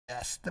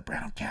Yes, the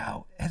brown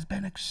cow has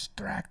been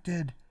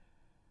extracted.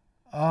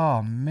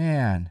 Oh,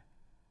 man.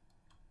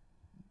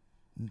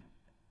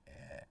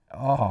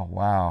 Oh,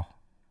 wow.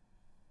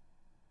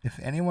 If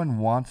anyone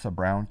wants a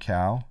brown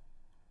cow,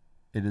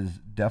 it is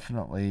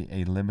definitely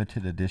a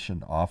limited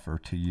edition offer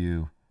to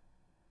you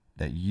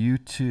that you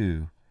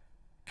too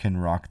can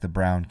rock the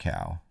brown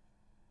cow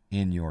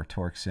in your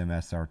Torquesim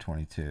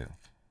SR22.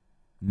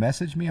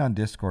 Message me on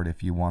Discord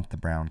if you want the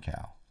brown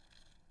cow.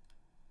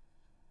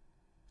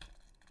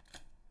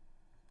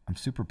 I'm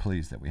super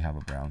pleased that we have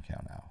a brown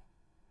cow now.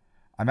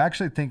 I'm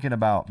actually thinking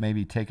about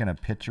maybe taking a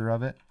picture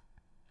of it.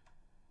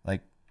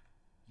 Like,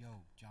 yo,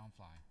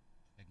 Johnfly,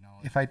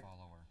 acknowledge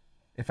follower.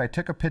 If I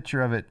took a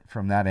picture of it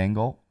from that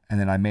angle and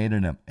then I made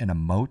an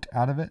emote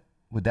out of it,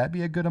 would that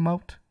be a good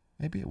emote?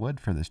 Maybe it would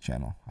for this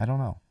channel. I don't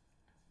know.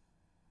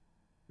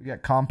 We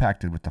got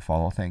compacted with the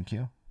follow. Thank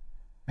you.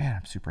 Man,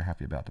 I'm super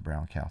happy about the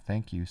brown cow.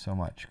 Thank you so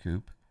much,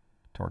 Coop.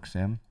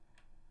 Torquesim.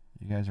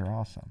 You guys are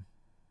awesome.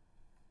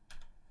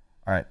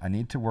 All right, I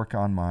need to work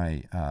on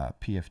my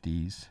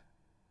PFDs.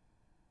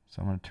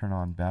 So I'm going to turn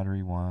on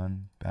battery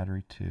 1,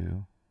 battery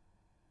 2.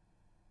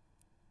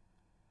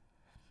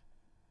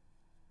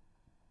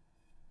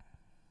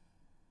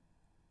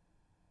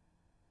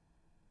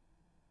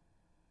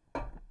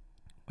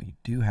 We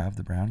do have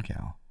the brown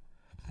cow.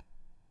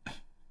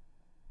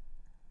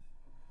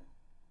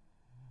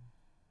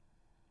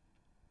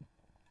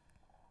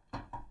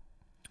 All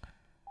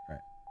right.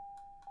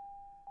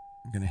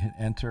 I'm going to hit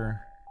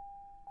enter.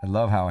 I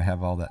love how I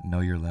have all that know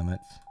your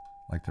limits,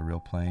 like the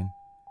real plane.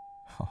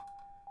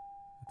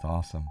 That's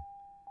awesome.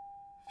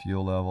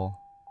 Fuel level.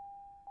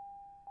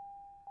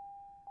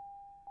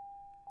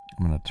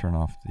 I'm going to turn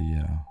off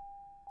the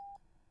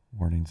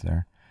warnings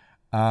there.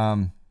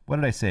 What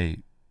did I say?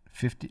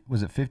 50?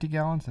 Was it 50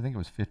 gallons? I think it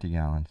was 50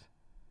 gallons.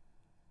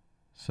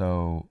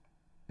 So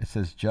it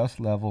says just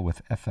level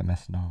with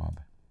FMS knob.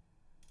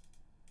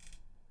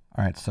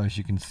 All right, so as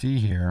you can see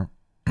here,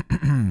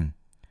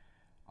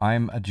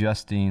 I'm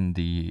adjusting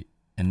the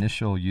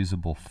initial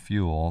usable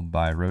fuel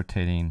by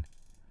rotating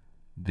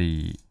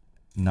the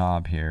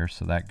knob here,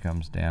 so that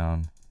comes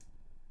down,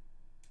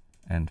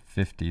 and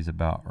 50 is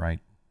about right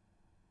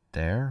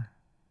there.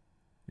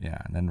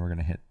 Yeah, and then we're going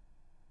to hit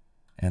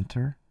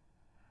enter,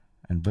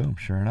 and boom,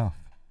 sure enough,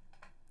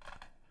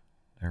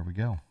 there we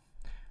go.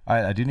 All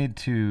right, I do need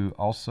to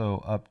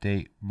also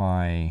update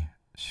my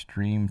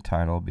stream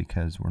title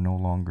because we're no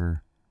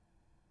longer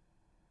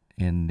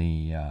in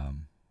the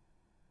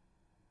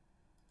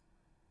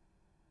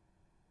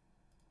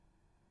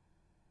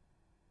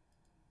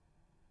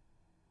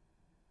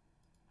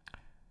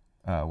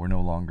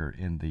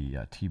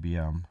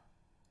TBM.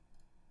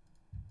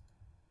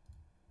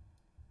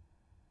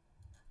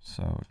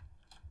 So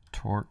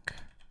Torque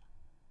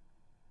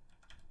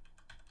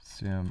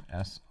Sim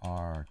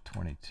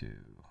SR22.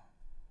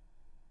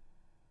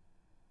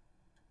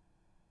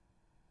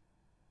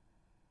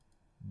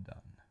 Done.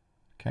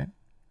 Okay.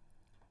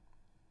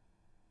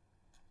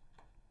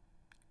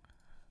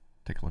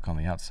 Take a look on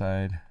the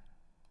outside.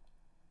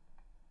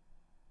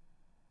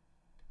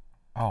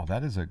 Oh,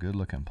 that is a good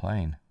looking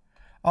plane.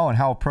 Oh, and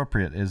how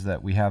appropriate is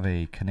that we have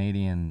a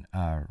Canadian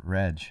a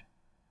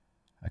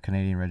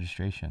Canadian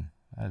registration.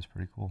 That is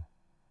pretty cool.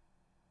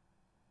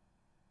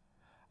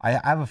 I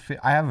have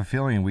a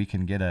feeling we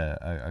can get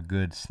a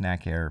good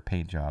snack air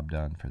paint job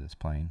done for this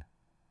plane,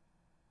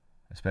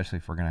 especially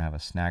if we're going to have a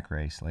snack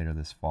race later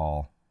this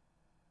fall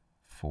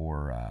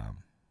for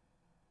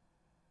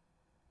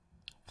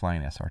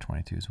flying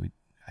SR22s.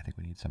 I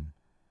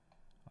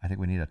think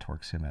we need a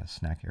Torquesim as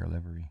snack air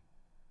livery.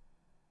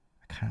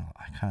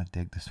 I kind of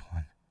dig this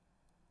one.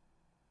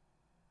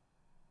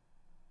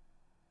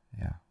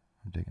 Yeah,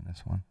 I'm digging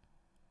this one.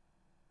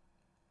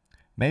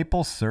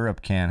 Maple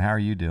syrup can, how are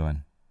you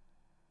doing?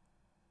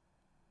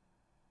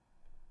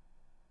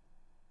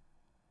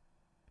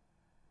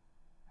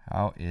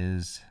 How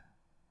is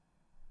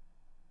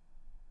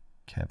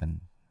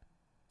Kevin?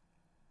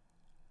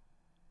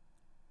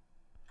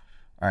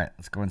 All right,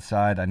 let's go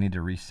inside. I need to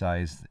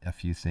resize a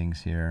few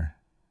things here.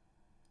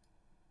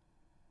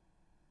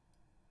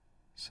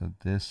 So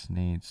this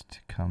needs to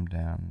come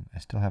down. I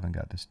still haven't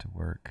got this to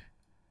work.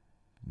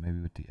 Maybe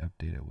with the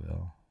update it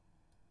will.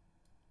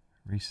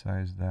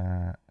 Resize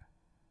that.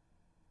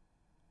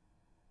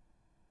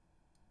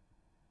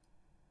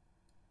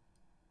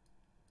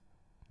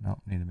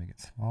 Nope, need to make it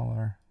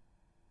smaller.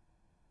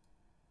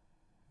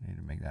 Need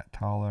to make that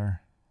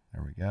taller.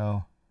 There we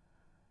go.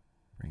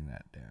 Bring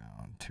that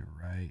down to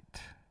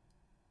right.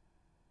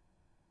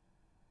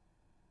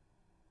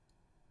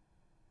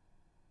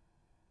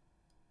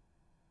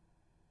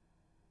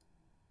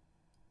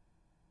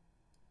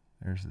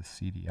 There's the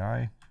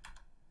CDI.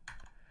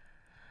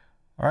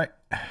 All right,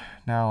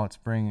 now let's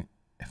bring,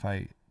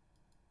 I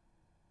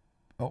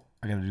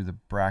gotta do the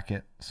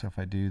bracket. So if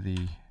I do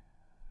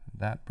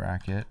that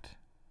bracket,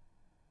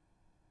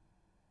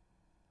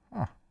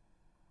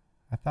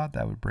 I thought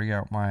that would bring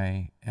out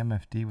my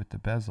MFD with the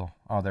bezel.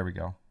 Oh, there we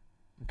go.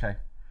 Okay.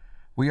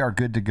 We are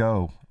good to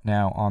go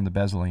now on the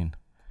bezeling.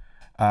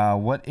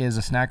 What is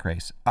a snack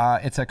race?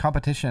 It's a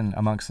competition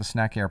amongst the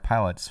snack air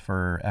pilots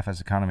for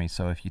FSEconomy.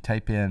 So if you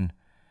type in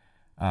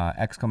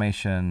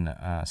exclamation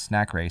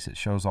snack race, it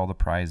shows all the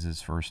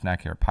prizes for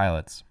snack air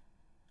pilots.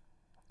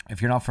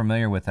 If you're not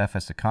familiar with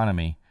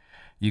FSEconomy,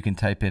 you can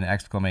type in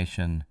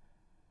exclamation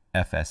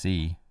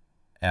FSE,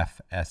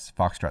 FS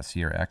Foxtrot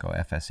Sierra Echo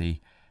FSE.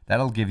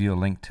 That'll give you a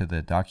link to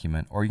the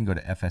document, or you can go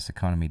to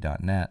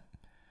fseconomy.net.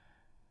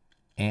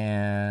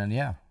 And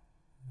yeah,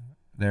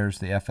 there's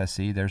the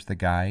FSE, there's the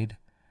guide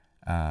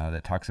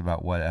that talks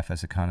about what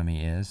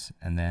FSEconomy is.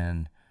 And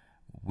then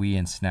we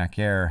in Snack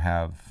Air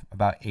have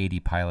about 80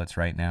 pilots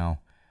right now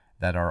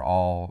that are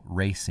all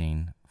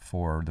racing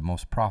for the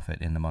most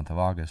profit in the month of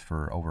August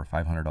for over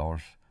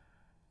 $500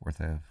 worth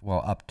of,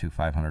 well, up to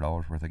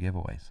 $500 worth of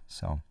giveaways.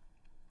 So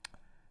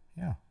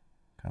yeah,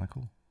 kind of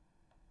cool.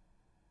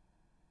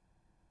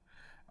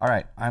 All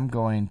right, I'm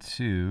going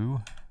to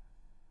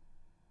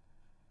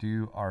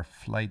do our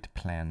flight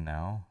plan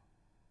now.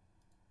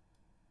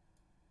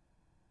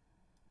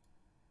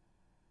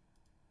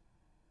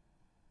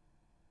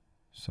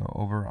 So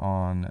over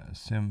on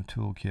Sim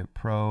Toolkit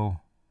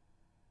Pro,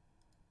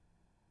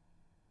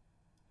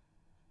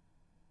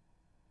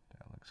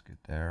 that looks good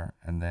there.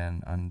 And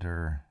then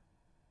under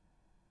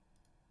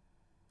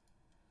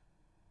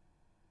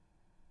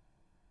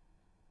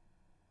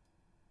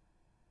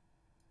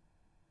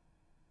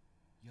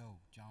Yo,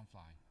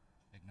 Johnfly.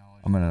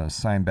 Acknowledge. I'm going to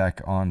sign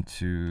back on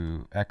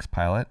to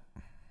Xpilot.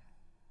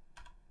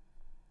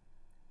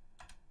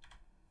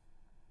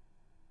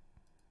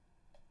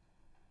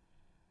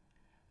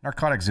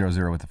 Narcotic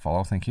 00 with the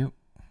follow, thank you.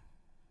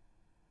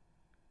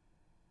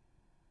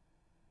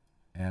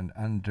 And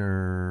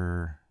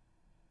under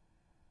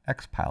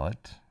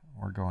Xpilot,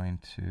 we're going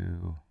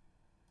to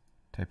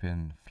type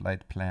in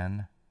flight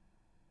plan.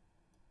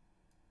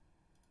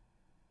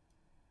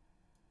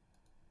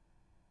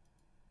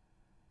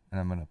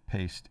 And I'm going to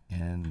paste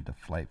in the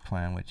flight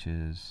plan, which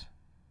is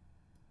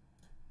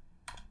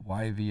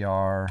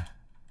YVR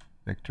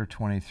Victor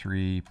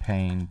 23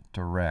 Payne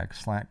Direct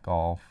Slack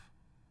Golf.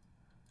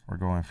 We're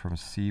going from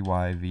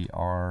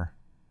CYVR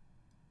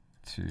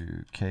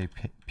to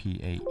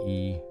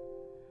KPAE.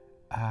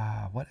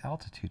 What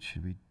altitude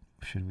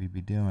should we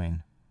be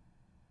doing?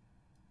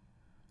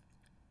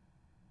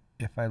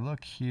 If I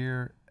look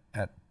here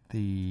at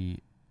the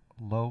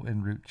low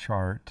en route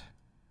chart,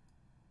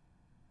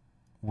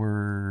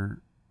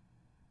 we're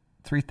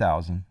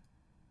 3,000.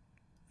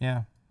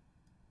 Yeah.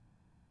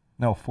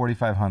 No,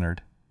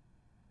 4,500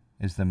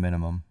 is the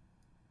minimum.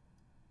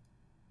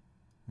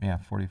 Yeah,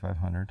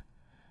 4,500.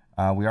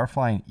 We are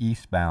flying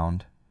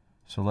eastbound,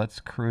 so let's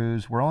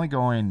cruise. We're only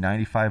going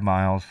 95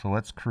 miles, so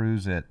let's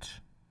cruise at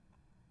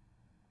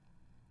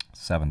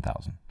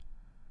 7,000.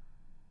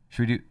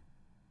 Should we do,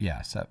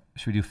 yeah, should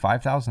we do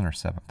 5,000 or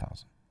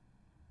 7,000?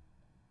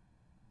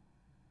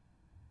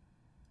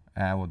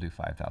 We'll do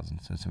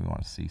 5,000 since we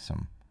want to see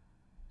some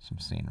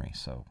scenery.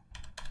 So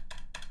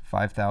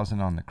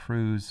 5,000 on the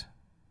cruise,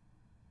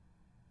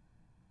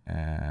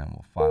 and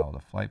we'll file the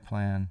flight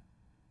plan.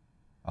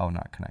 Oh,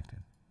 not connected.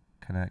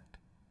 Connect.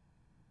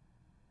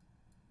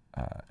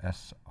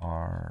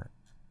 SR22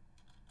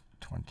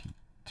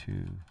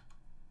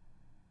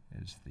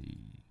 is the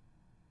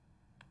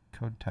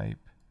code type,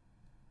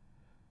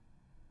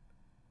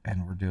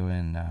 and we're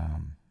doing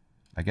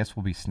I guess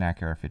we'll be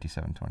Snack Air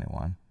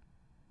 5721.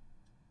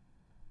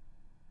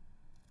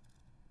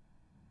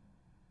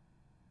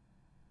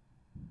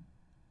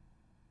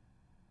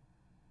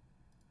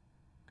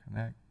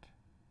 Connect,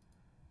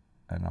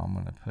 and I'm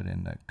going to put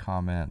in the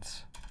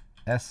comments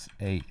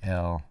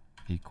SAL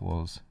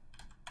equals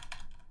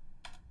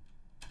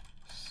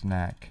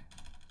Snack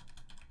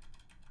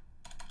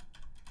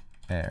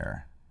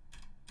Air,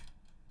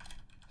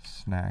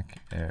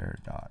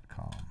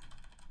 snackair.com.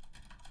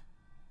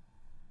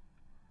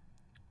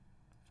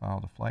 File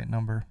the flight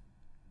number.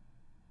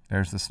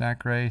 There's the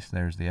snack race.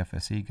 There's the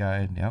FSE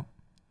guide. Yep.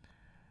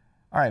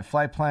 All right,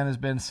 flight plan has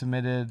been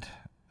submitted.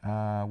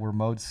 We're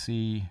mode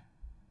C.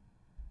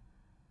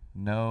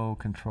 No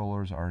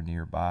controllers are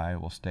nearby.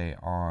 We'll stay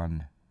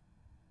on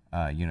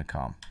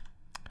Unicom.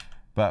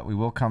 But we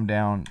will come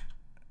down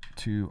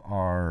to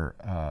our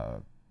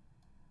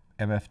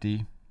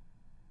MFD.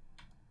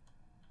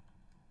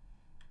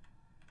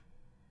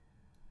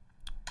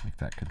 Make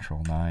that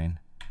control 9.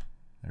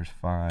 There's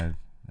 5.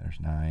 There's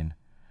 9.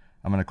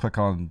 I'm going to click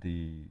on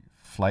the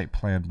flight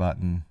plan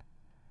button,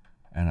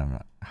 and I'm going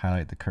to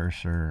highlight the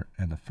cursor,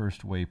 and the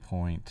first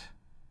waypoint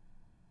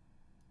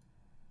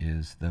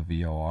is the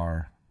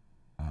VOR,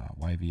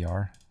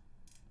 YVR.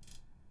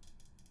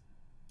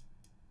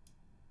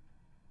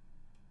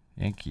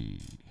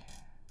 Yankee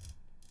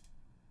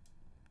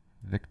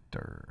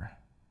Victor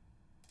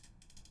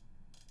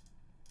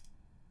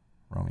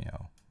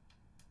Romeo.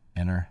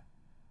 Enter.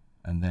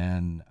 And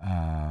then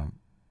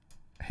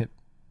hit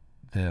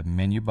the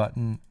menu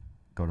button,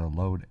 go to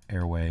load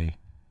airway.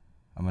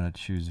 I'm going to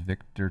choose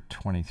Victor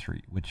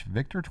 23, which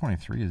Victor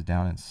 23 is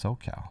down in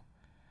SoCal.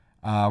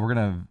 We're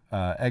going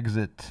to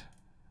exit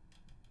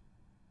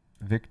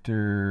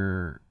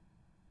Victor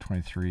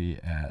 23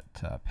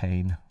 at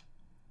Payne.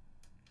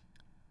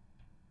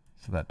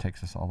 So that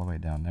takes us all the way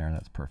down there.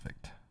 That's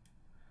perfect.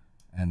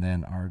 And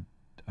then our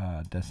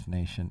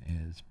destination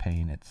is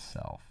Payne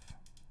itself.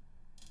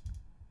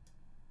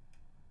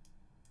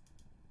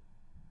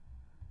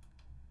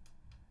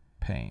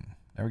 Payne.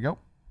 There we go.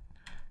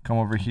 Come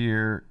over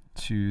here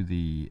to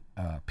the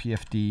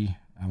PFD.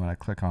 I'm going to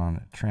click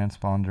on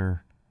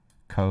transponder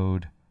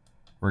code.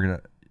 We're going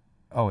to,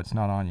 oh, it's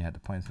not on yet. The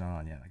plane's not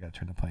on yet. I got to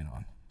turn the plane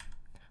on.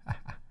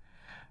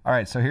 All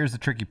right, so here's the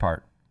tricky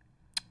part.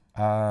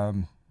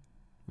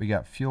 We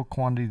got fuel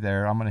quantity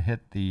there. I'm going to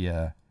hit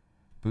the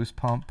boost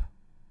pump.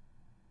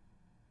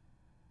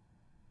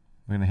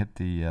 We're going to hit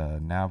the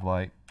nav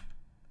light.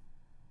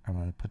 I'm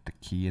going to put the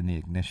key in the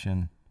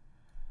ignition.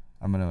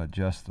 I'm going to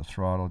adjust the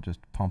throttle, just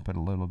pump it a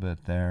little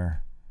bit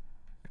there.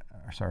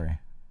 Sorry.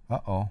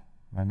 Uh-oh,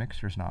 my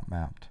mixture's not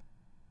mapped.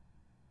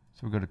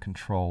 So we go to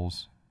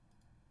controls,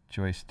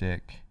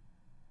 joystick.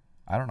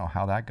 I don't know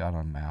how that got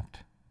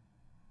unmapped.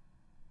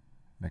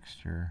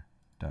 Mixture,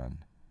 done.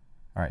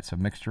 All right, so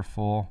mixture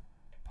full,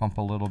 pump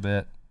a little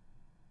bit,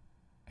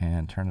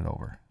 and turn it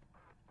over.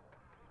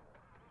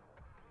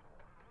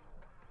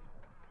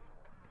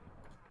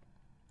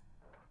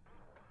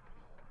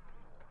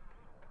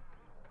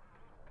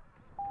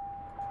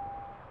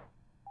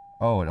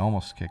 Oh, it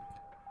almost kicked.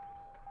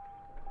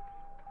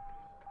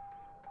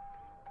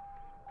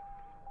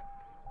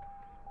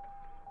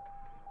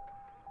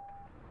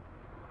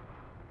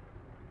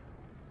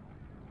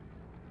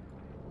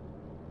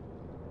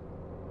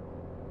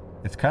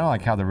 It's kind of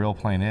like how the real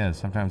plane is.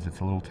 Sometimes it's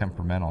a little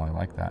temperamental. I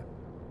like that.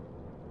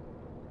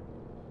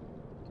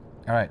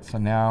 All right, so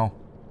now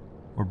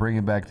we're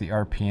bringing back the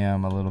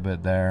RPM a little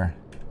bit there.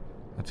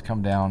 Let's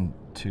come down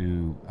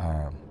to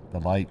the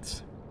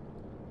lights.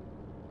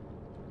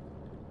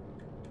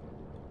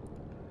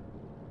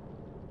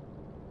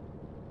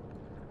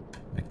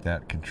 Make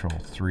that control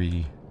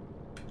 3.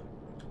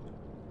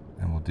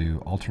 And we'll do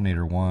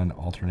alternator 1,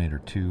 alternator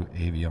 2,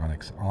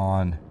 avionics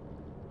on.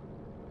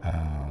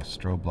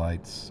 Strobe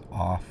lights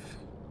off.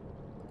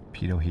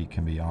 Pitot heat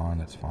can be on,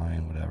 that's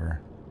fine,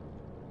 whatever.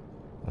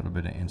 A little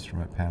bit of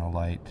instrument panel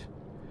light.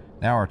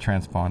 Now our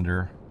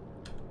transponder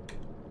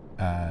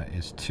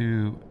is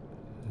 2000.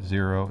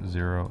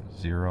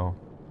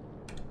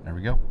 There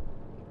we go.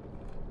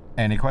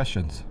 Any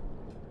questions?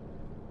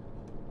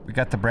 We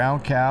got the brown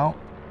cow.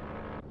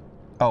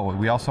 Oh,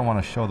 we also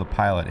want to show the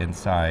pilot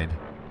inside.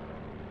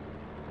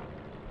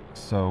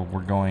 So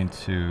we're going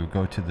to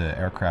go to the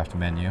aircraft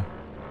menu,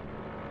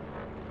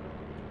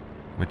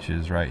 which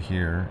is right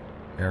here,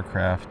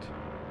 aircraft,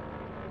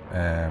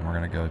 and we're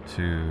going to go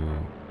to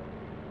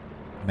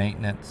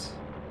maintenance,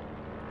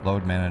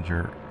 load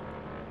manager.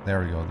 There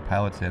we go, the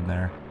pilot's in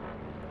there.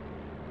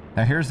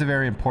 Now here's the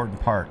very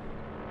important part.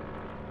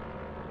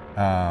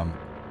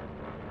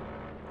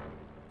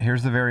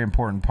 Here's the very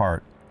important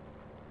part.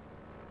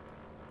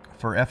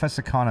 For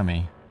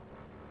FSEconomy,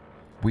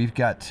 we've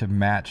got to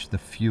match the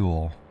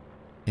fuel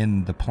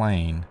in the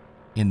plane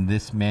in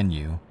this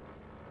menu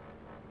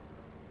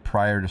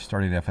prior to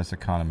starting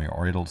FSEconomy,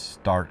 or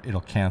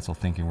it'll cancel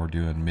thinking we're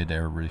doing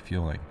mid-air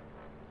refueling.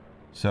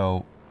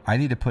 So I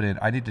need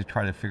to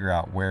try to figure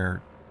out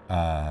where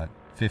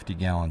 50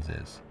 gallons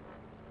is.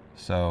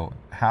 So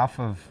half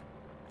of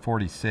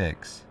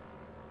 46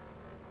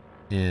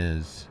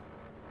 is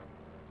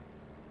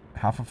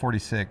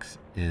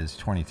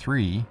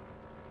 23.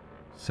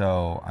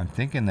 So I'm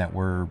thinking that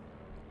we're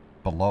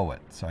below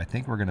it. So I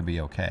think we're going to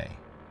be okay.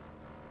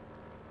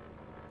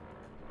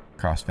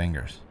 Cross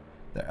fingers.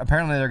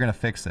 Apparently they're going to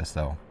fix this,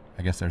 though.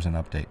 I guess there's an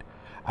update.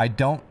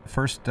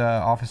 First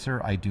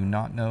officer, I do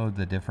not know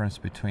the difference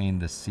between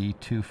the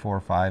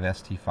C245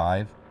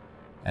 ST5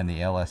 and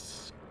the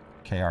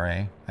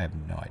LSKRA. I have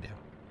no idea.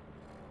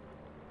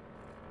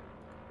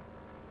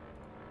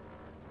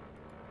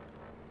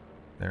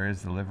 There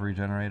is the livery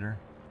generator.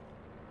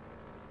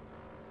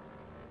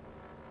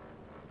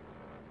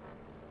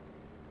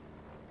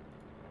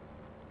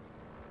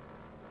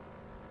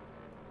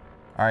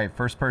 All right,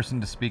 first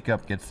person to speak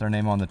up gets their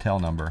name on the tail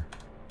number.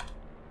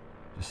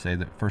 Just say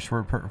that first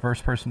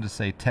person to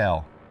say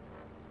tail.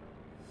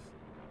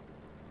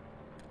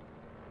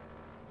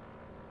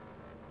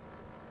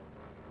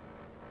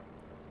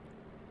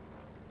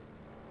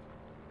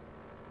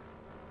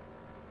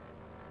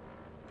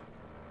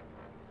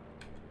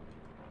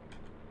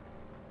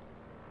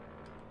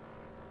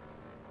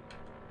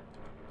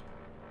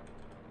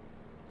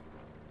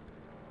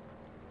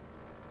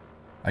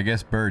 I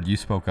guess Bird, you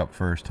spoke up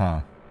first,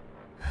 huh?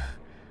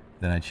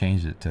 Then I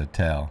changed it to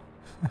tail.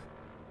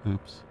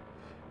 Oops.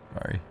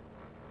 Sorry.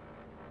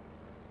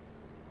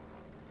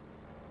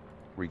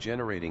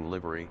 Regenerating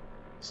livery,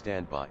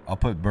 standby. I'll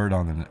put Bird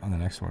on the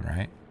next one,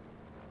 right?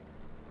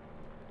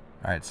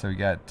 All right, so we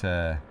got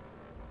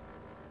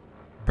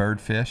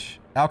birdfish.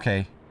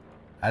 Okay,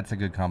 that's a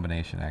good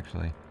combination,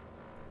 actually.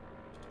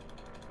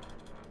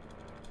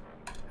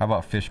 How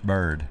about fish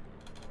bird?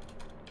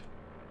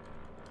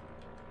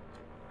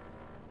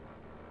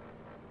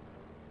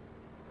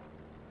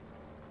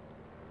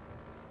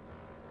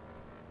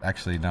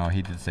 Actually, no,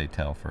 he did say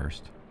tail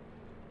first.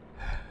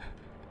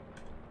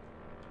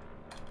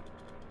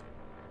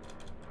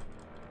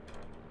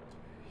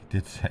 He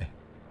did say.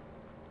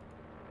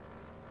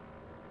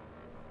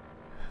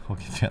 We'll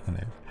get you on the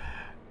name.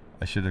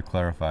 I should have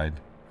clarified.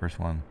 First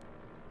one.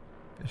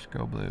 Fish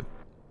go blue.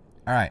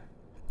 All right.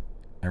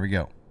 There we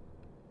go.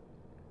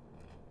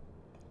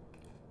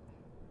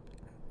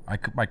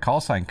 My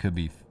call sign could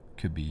be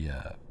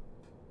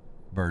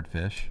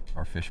birdfish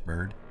or fish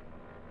bird.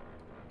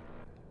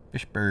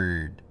 Fish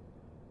bird.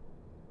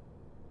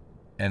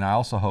 And I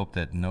also hope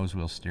that nose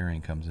wheel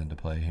steering comes into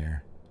play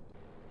here.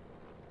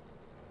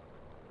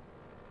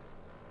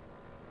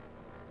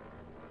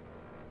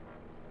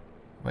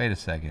 Wait a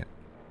second.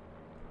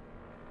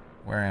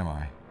 Where am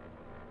I?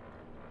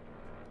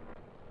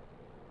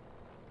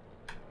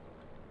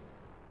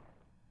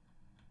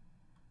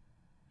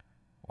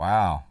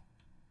 Wow.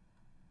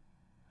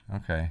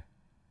 Okay.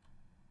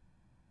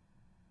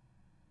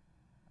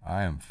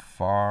 I am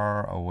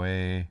far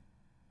away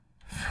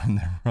from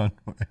the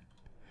runway.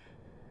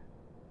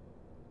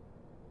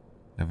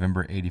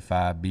 November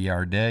 85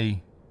 BR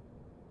day.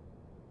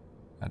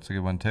 That's a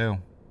good one too.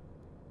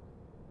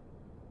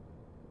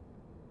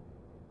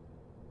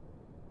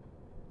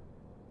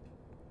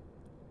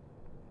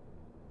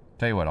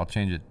 Tell you what, I'll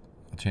change it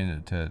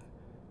to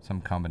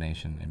some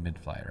combination in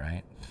mid-flight,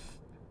 right?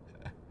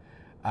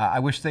 I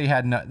wish they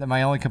had.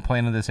 My only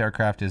complaint of this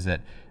aircraft is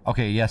that,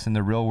 okay, yes, in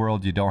the real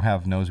world you don't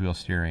have nose wheel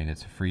steering.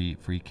 It's a free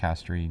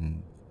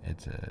castering.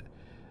 It's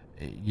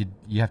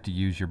you have to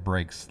use your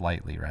brakes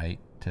slightly, right,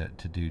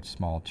 to do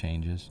small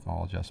changes,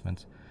 small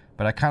adjustments.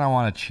 But I kind of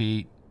want to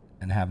cheat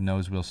and have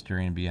nose wheel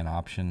steering be an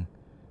option,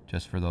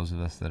 just for those of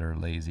us that are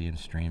lazy and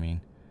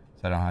streaming,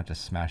 so I don't have to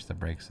smash the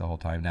brakes the whole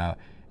time. Now,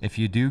 if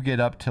you do get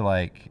up to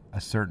like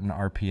a certain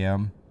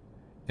RPM,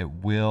 it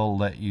will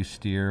let you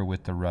steer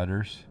with the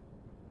rudders.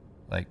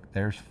 Like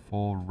there's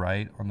full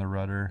right on the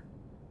rudder,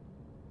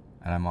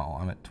 and I'm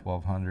at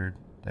 1200.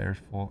 There's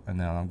full, and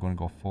then I'm going to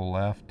go full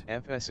left.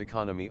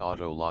 FSEconomy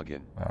auto login.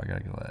 Well, I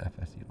gotta go let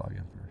FSE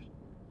login first.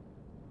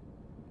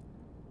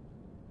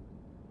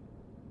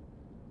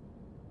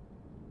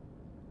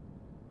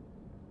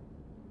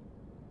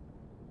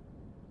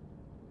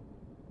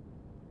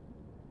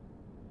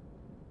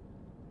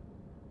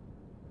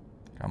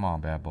 Come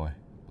on, bad boy,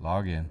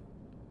 log in.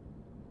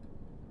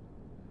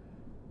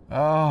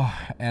 Oh,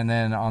 and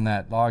then on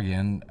that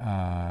login,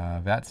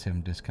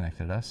 VATSIM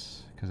disconnected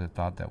us because it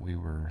thought that we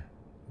were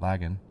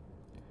lagging.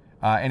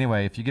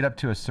 Anyway, if you get up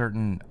to a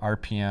certain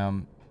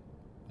RPM,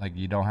 like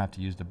you don't have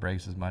to use the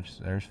brakes as much.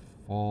 There's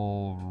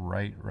full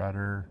right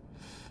rudder.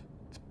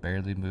 It's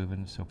barely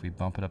moving. So if we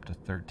bump it up to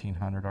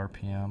 1300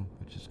 RPM,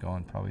 which is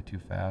going probably too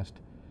fast,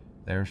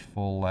 there's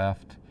full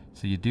left.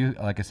 So you do,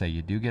 like I say,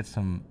 you do get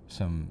some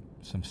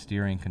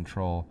steering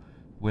control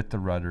with the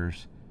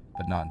rudders,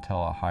 but not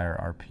until a higher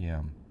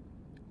RPM.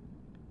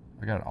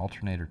 I got an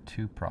alternator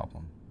 2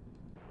 problem.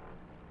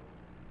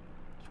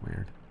 It's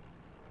weird.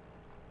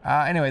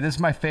 Anyway, this is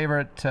my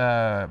favorite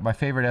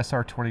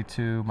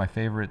SR22, my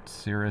favorite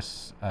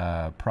Cirrus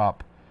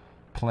prop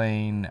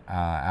plane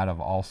out of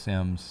all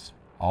sims,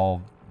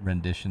 all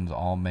renditions,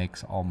 all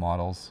makes, all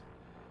models.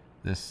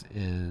 This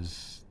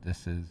is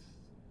the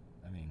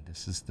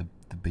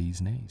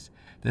bee's knees.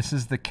 This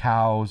is the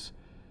cow's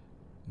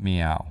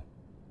meow.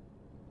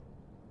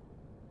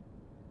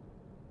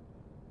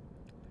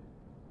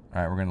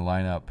 All right, we're going to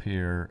line up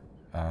here.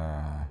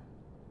 I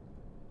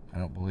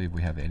don't believe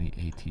we have any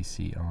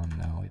ATC on.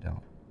 No, we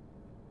don't.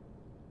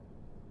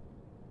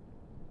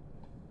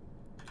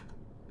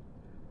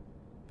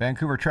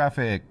 Vancouver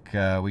traffic.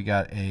 We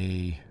got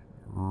a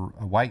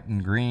white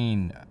and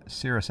green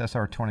Cirrus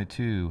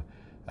SR22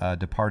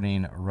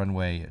 departing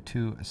runway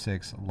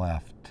 26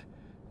 left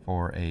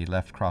for a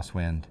left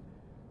crosswind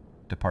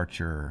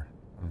departure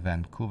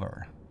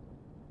Vancouver.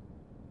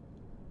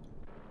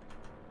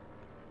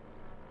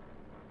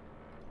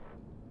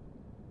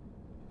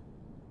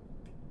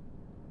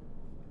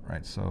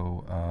 Right,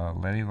 so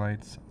landing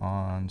lights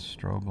on,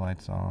 strobe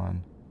lights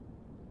on.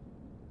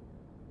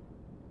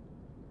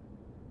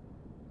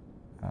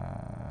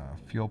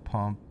 Fuel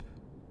pump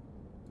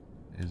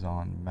is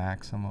on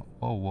maximum.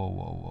 Whoa, whoa,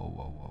 whoa, whoa,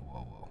 whoa, whoa,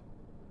 whoa, whoa.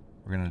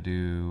 We're gonna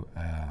do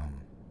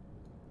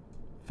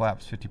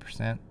flaps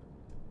 50%.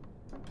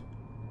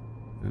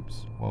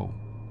 Oops, whoa.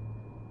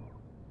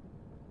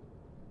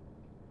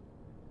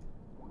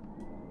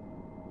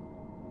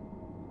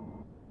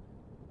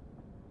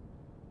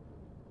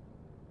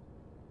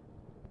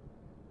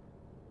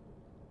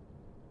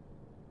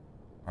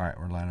 All right,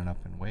 we're lining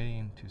up and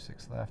waiting.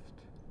 26 left.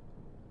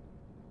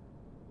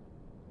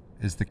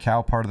 Is the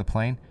cow part of the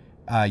plane?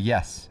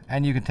 Yes,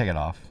 and you can take it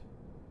off.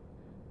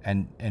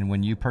 And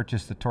when you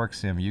purchase the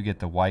Torquesim, you get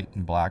the white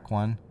and black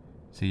one.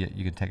 So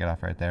you can take it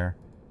off right there.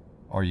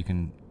 Or you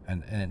can,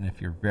 and if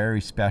you're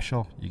very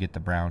special, you get the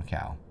brown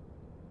cow.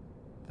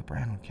 The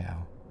brown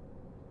cow.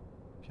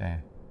 Okay.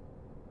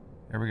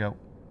 Here we go.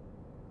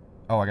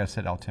 Oh, I got to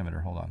set altimeter.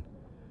 Hold on.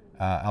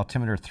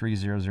 Altimeter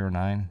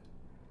 3009.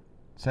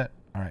 Set.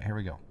 All right, here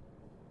we go.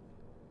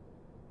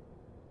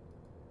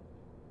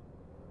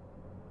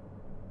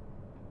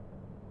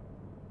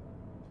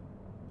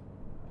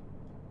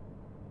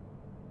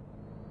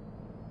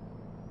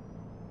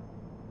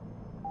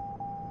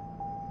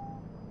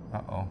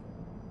 Uh-oh.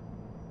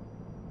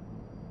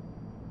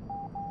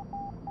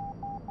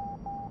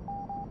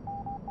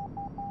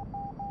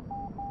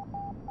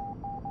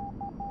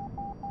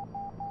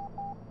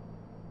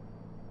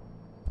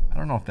 I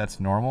don't know if that's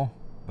normal,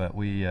 but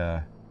we,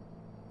 oh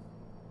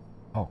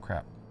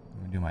crap.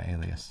 Let me do my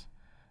alias.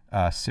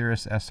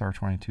 Cirrus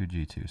SR22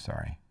 G2,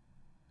 sorry.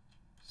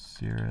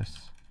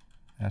 Cirrus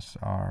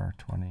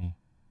SR22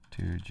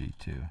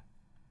 G2.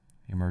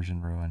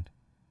 Immersion ruined.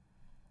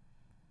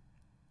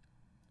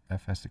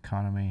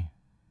 FSEconomy.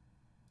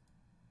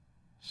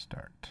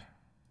 Start.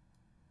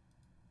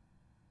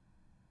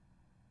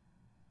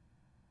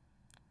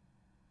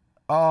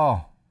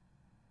 Oh!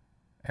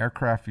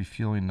 Aircraft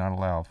refueling not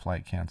allowed.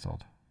 Flight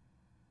canceled.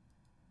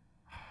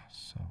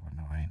 So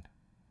annoying.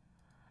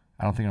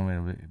 I don't think I'm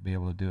going to be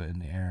able to do it in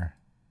the air.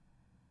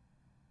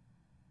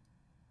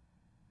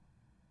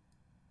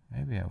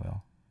 Maybe I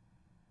will.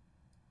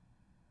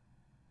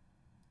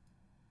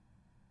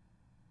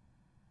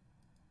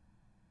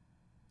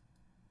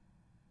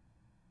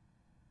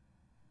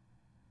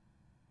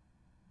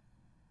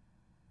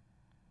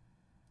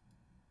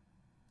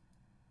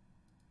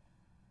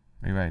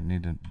 Maybe I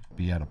need to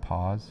be at a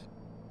pause.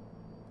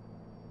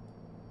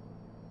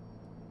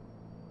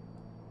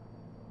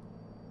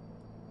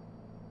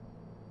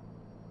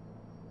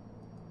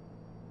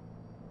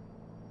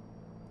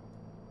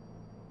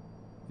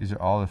 These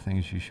are all the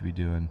things you should be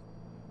doing.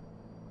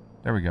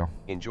 There we go.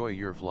 Enjoy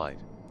your flight.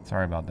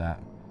 Sorry about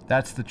that.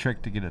 That's the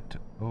trick to get it to...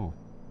 Oh.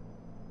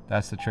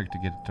 That's the trick to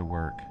get it to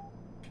work.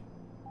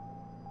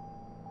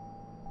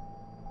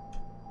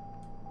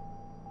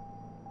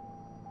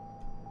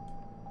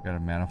 Got a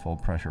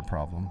manifold pressure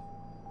problem.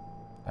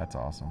 That's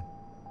awesome.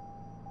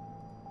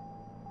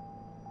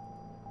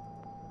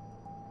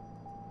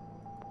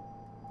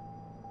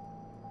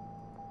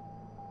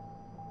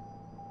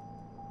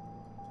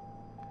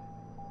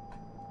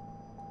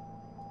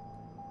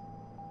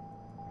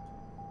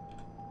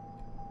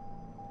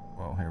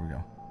 Whoa, here we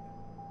go.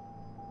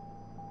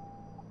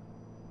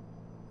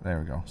 There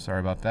we go. Sorry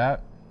about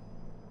that.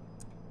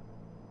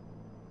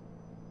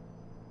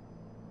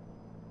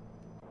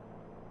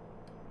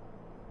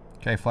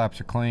 Okay, flaps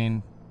are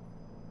clean.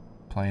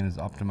 Plane is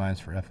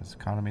optimized for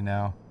FSEconomy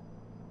now.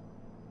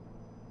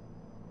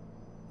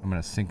 I'm going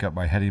to sync up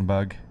my heading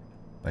bug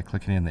by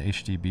clicking in the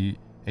HDG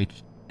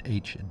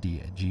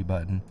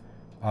button.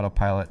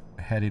 Autopilot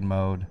heading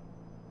mode.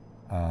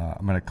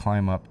 I'm going to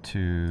climb up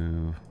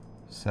to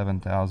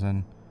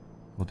 7,000.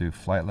 We'll do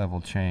flight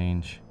level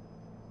change.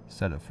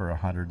 Set it for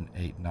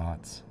 108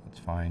 knots. That's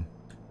fine.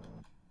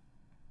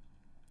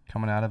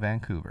 Coming out of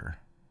Vancouver.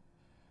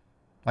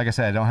 Like I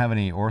said, I don't have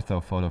any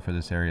ortho photo for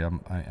this area.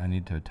 I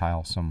need to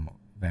tile some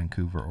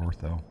Vancouver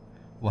ortho.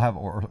 We'll have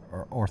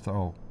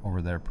ortho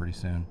over there pretty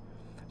soon.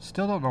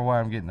 Still don't know why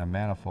I'm getting a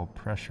manifold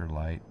pressure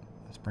light.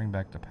 Let's bring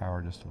back the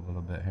power just a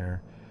little bit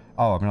here.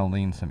 Oh, I'm going to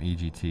lean some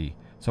EGT.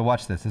 So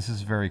watch this. This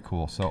is very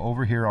cool. So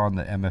over here on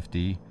the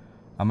MFD,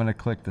 I'm going to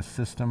click the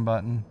system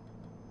button.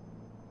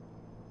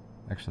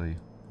 Actually,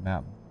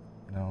 map,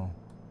 no.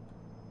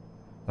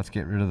 Let's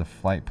get rid of the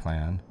flight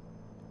plan.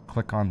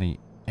 Click on the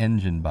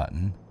engine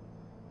button.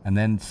 And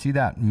then see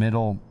that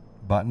middle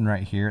button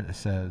right here that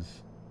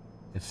says,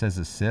 it says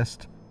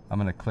assist. I'm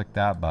going to click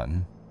that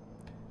button.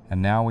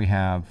 And now we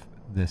have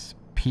this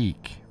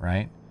peak,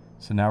 right?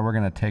 So now we're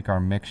going to take our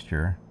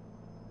mixture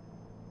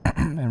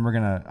and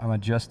I'm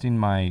adjusting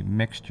my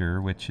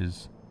mixture, which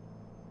is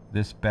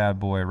this bad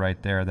boy right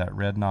there. That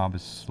red knob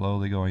is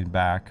slowly going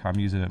back. I'm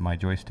using my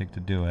joystick to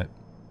do it.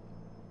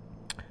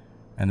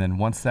 And then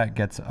once that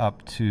gets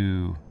up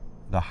to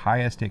the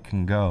highest it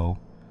can go,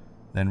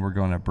 then we're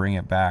going to bring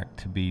it back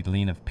to be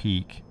lean of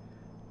peak.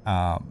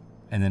 And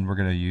then we're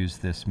going to use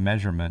this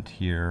measurement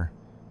here,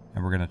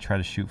 and we're going to try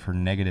to shoot for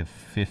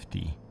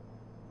 -50,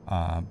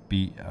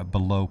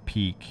 below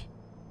peak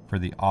for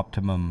the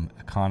optimum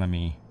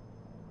economy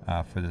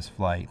for this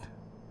flight.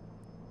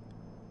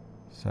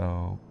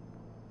 So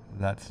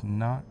that's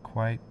not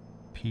quite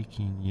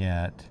peaking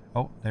yet.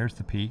 Oh, there's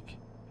the peak.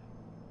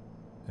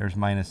 There's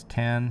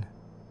 -10.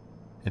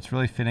 It's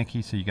really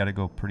finicky, so you got to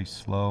go pretty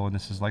slow, and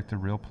this is like the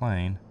real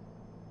plane.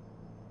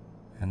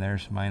 And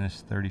there's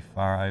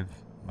 -35,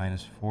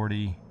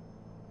 -40,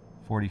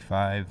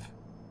 45,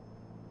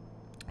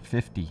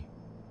 50.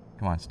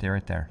 Come on, stay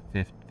right there.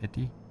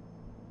 50.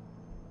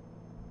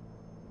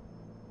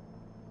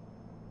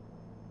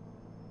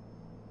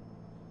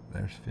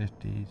 There's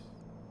 50s.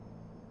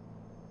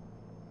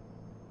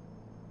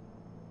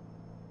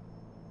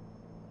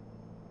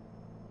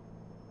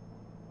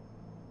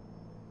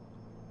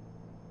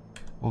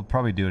 We'll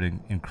probably do it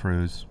in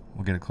cruise.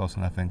 We'll get it close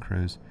enough in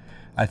cruise.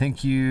 I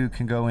think you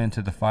can go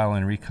into the file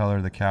and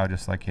recolor the cow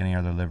just like any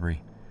other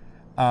livery.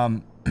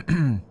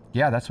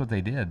 Yeah, that's what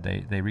they did.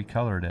 They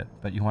recolored it.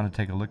 But you want to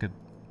take a look at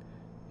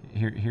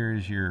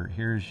here's your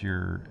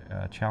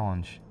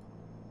challenge.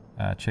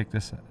 Check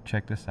this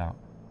out.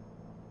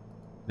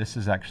 This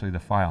is actually the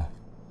file.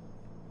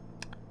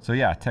 So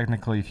yeah,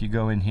 technically, if you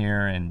go in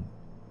here and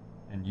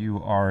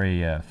you are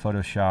a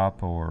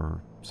Photoshop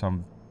or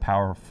some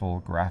powerful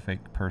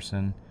graphic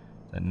person,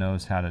 that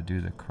knows how to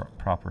do the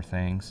proper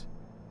things,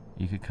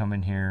 you could come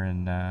in here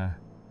and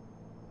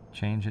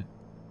change it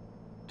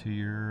to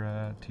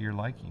your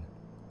liking.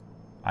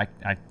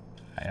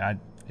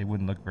 It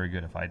wouldn't look very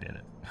good if I did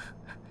it.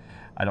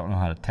 I don't know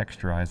how to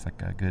texturize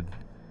like a good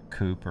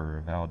coupe or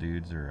a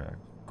Valdudes or a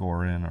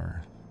Gorin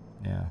or,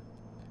 yeah.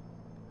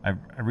 I've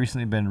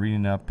recently been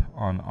reading up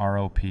on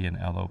ROP and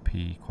LOP,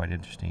 quite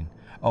interesting.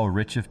 Oh,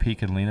 rich of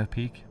peak and lean of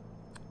peak?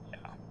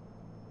 Yeah.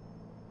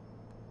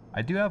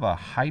 I do have a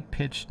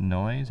high-pitched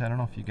noise. I don't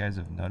know if you guys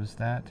have noticed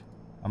that.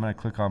 I'm going to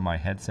click on my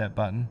headset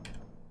button.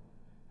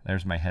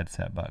 There's my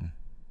headset button.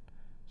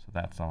 So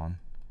that's on.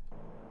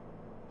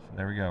 So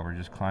there we go. We're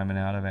just climbing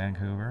out of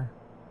Vancouver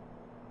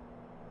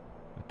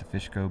with the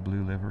Fishco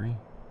blue livery.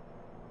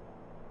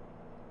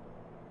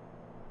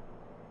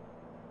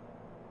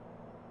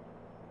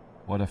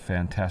 What a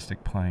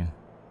fantastic plane.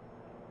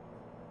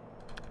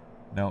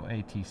 No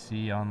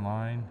ATC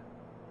online.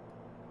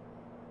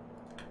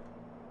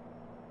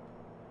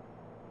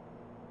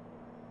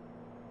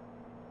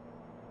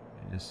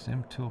 It is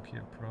Sim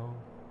Toolkit Pro.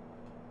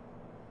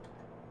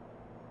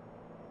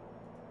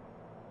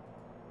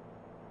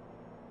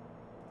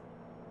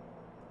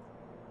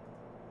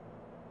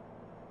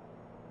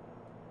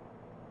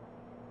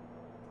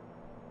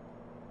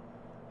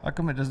 How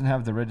come it doesn't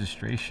have the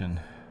registration?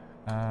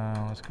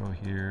 Let's go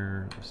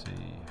here. Let's see.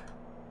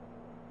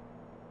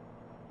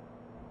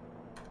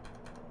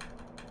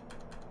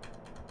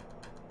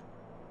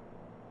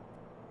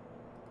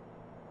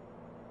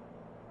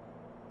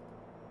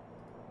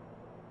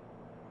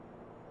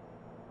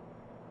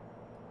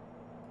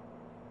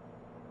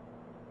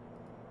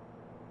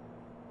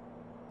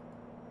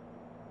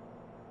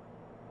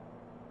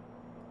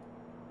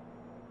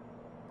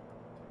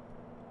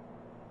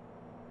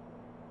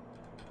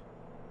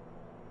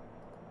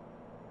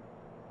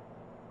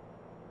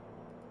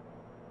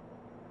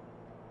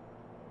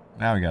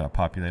 Now we got it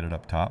populated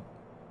up top.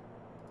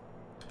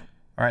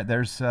 All right,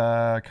 there's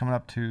coming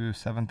up to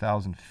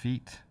 7,000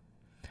 feet.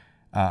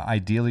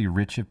 Ideally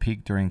rich of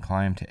peak during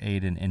climb to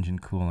aid in engine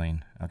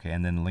cooling. Okay,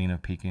 and then lean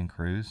of peak in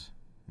cruise.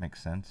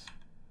 Makes sense.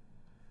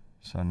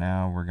 So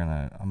now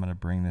I'm gonna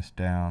bring this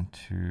down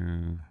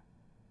to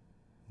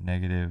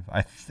negative.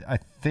 I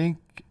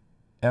think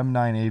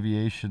M9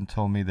 Aviation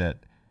told me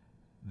that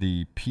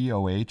the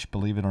POH,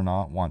 believe it or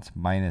not, wants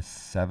minus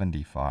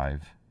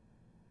 75.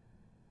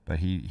 But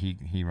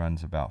he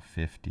runs about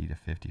 50 to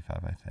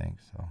 55, I think,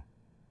 so.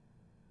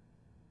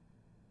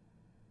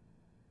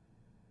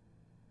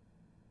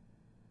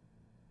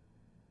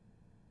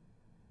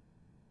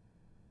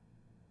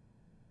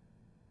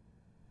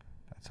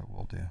 That's what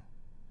we'll do.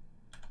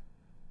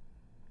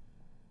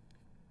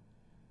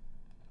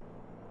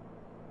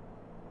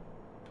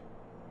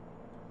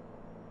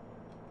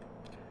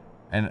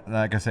 And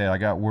like I say, I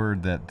got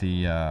word that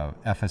the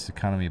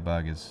FSEconomy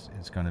bug is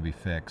going to be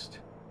fixed.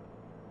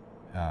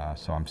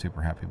 So I'm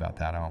super happy about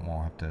that. I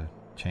won't have to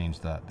change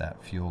that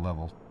fuel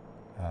level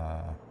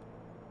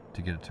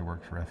to get it to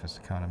work for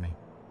FSEconomy.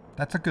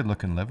 That's a good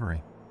looking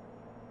livery.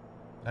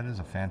 That is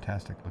a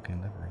fantastic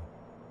looking livery.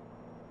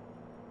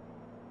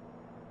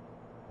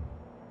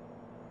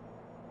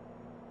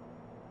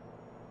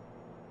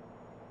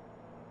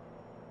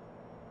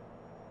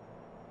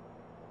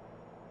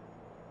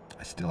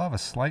 I still have a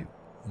slight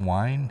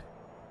whine.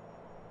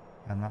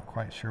 I'm not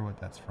quite sure what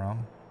that's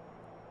from.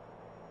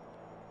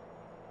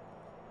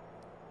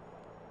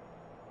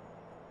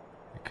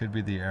 It could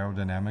be the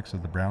aerodynamics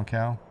of the brown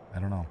cow. I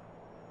don't know.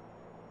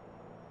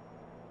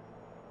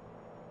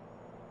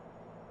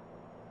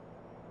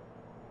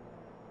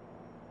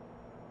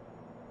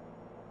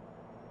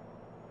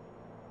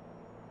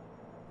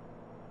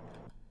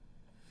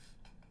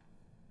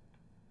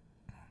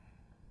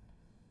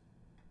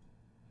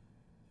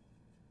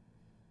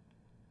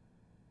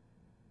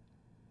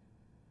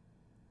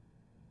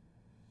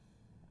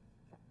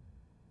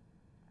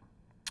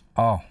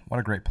 Oh, what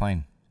a great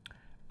plane.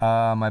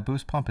 My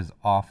boost pump is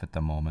off at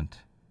the moment.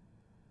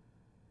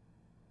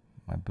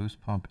 My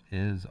boost pump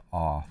is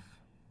off.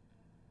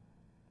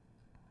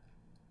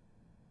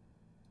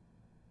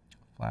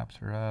 Flaps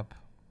are up.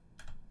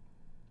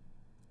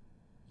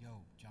 Yo,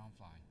 John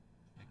Fly.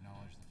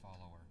 Acknowledge the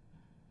follower.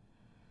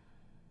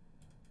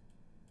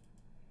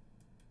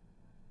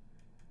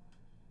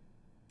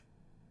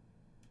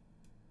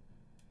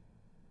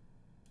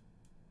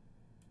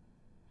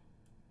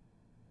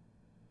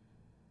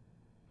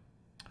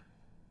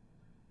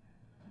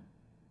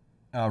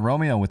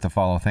 Romeo with the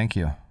follow, thank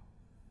you.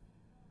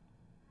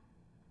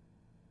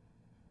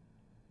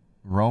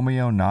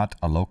 Romeo not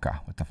Aloka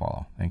with the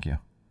follow, thank you.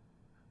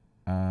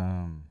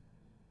 I'm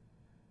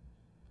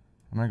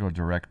gonna go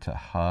direct to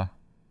HA.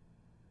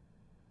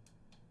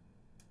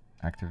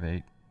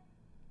 Activate.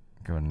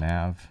 Go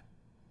nav.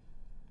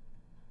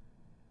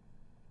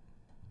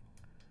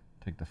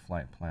 Take the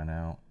flight plan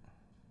out.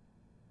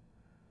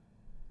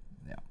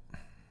 Yeah.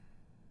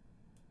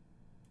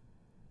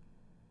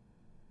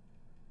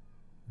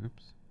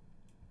 Oops.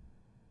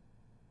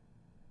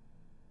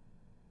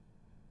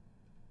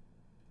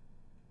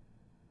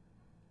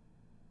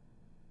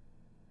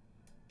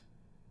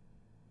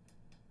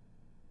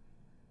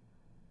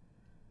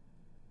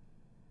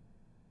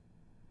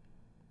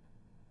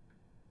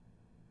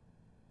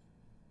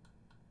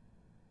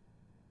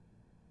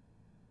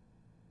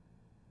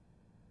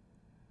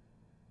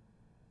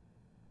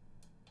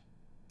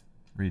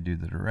 redo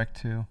the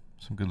direct to.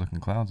 Some good looking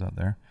clouds out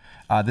there.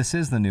 This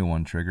is the new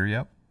one trigger,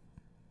 yep.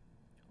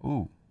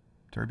 Ooh,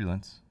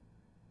 turbulence.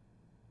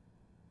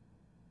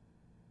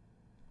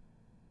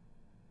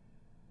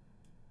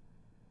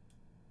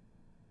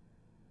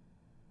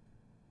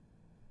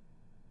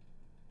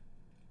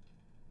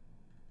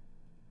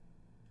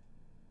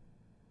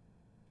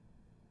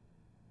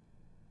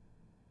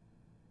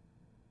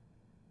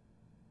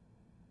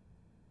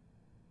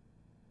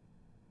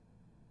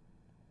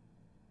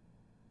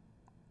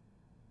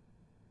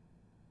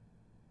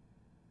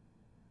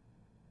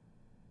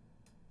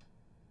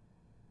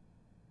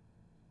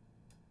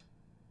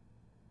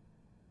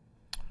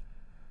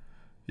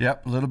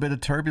 Yep, a little bit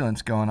of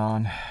turbulence going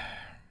on.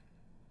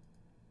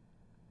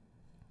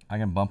 I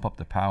can bump up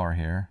the power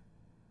here.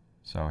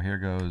 So here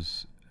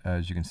goes,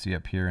 as you can see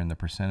up here in the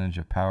percentage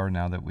of power,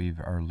 now that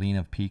we've our lean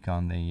of peak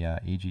on the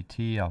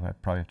EGT, I'll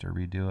probably have to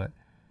redo it.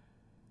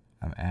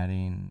 I'm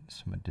adding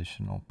some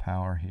additional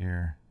power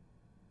here.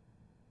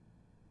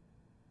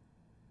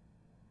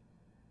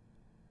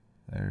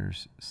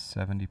 There's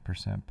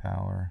 70%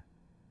 power.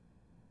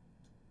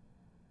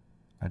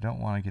 I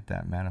don't want to get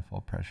that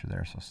manifold pressure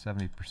there, so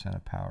 70%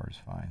 of power is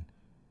fine.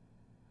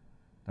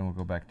 Then we'll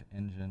go back to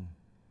engine.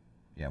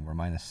 Yeah, we're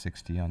minus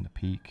 60 on the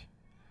peak.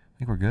 I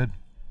think we're good.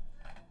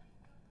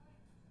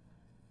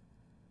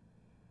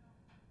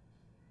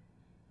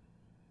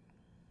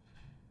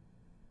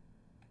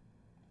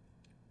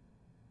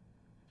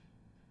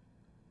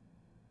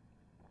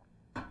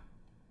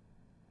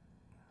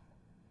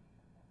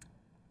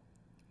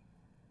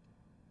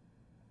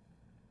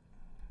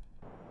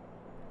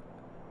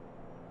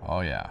 Oh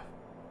yeah.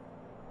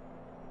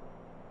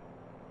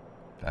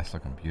 That's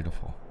looking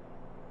beautiful.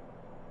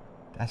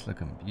 That's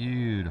looking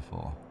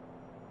beautiful.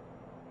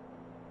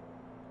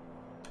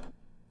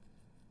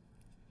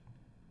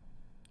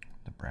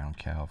 The brown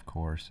cow, of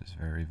course, is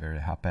very, very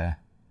happy.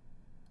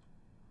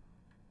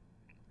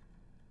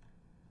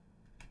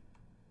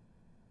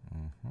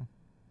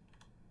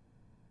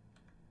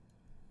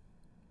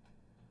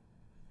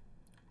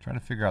 Trying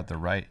to figure out the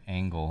right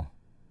angle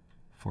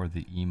for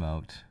the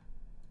emote.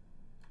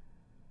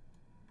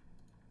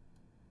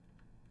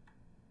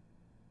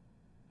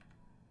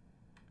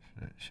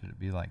 Should it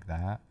be like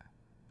that?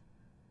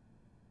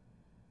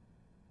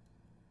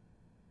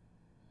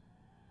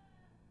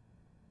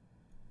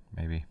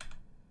 Maybe.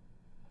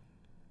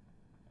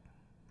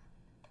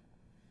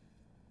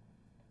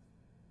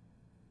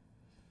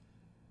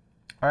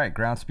 All right,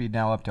 ground speed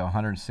now up to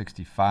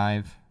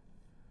 165.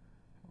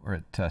 We're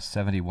at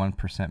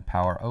 71%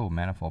 power. Oh,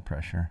 manifold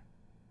pressure.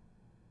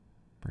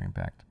 Bring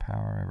back the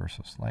power ever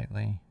so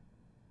slightly.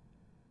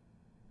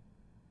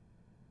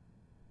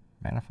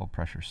 Manifold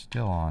pressure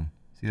still on.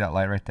 See that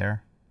light right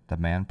there? The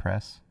man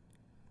press?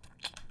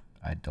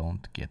 I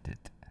don't get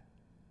it.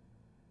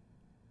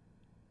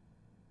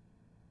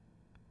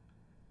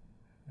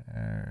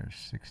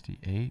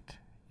 68.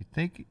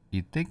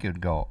 You'd think it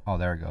would go. Oh,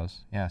 there it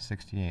goes. Yeah,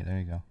 68. There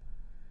you go.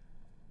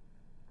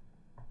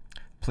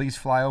 Please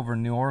fly over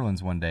New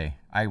Orleans one day.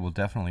 I will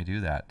definitely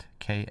do that.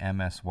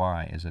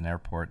 KMSY is an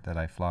airport that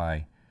I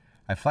fly.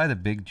 I fly the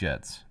big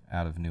jets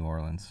out of New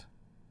Orleans.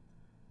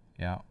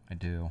 Yeah, I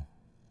do.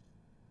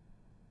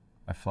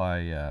 I fly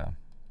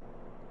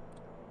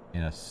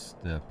in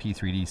the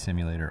P3D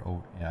simulator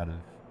out of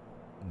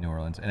New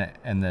Orleans,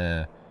 and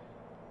the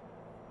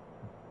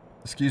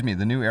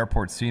new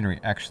airport scenery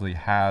actually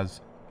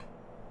has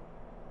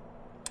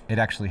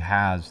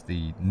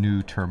the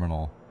new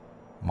terminal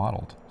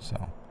modeled.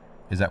 So,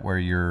 is that where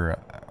you're?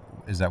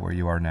 Is that where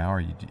you are now,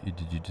 or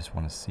did you just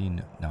want to see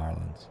New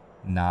Orleans?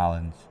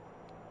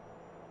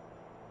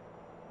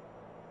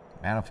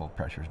 Manifold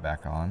pressure's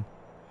back on.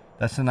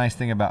 That's the nice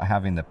thing about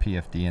having the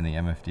PFD and the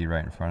MFD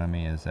right in front of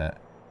me, is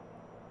that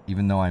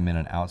even though I'm in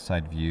an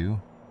outside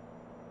view,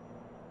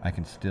 I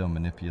can still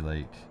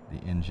manipulate the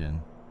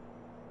engine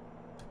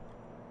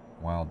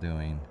while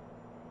doing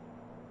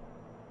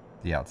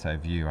the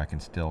outside view. I can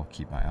still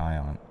keep my eye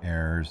on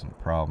errors and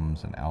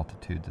problems and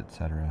altitudes,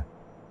 etc.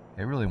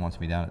 It really wants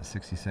me down at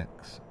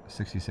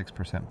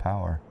 66%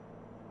 power.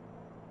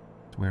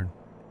 It's weird.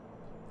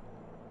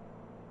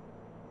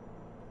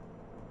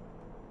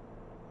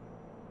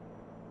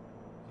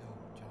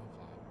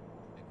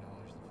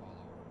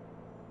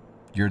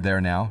 You're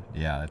there now?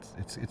 Yeah,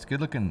 it's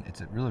good looking.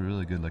 It's a really,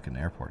 really good looking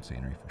airport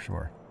scenery for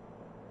sure.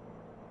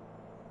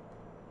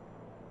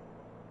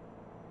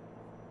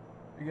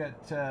 We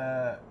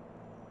got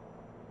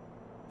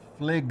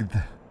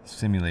Fligd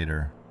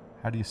simulator.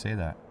 How do you say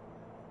that?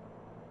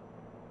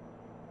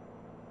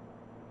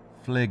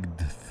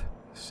 Fligd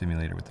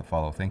simulator with the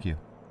follow. Thank you.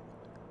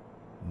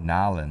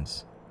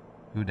 Nolans.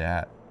 Who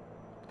dat?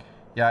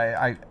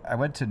 Yeah, I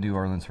went to New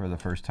Orleans for the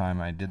first time.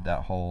 I did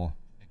that whole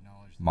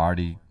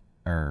Mardi.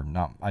 Or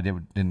not, I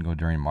didn't go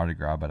during Mardi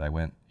Gras, but I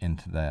went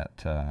into that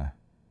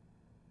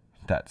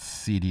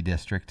seedy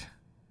district.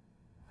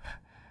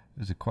 It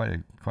was quite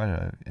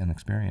an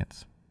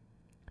experience.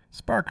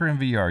 Sparker in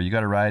VR. You got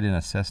to ride in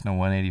a Cessna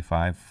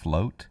 185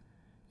 float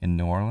in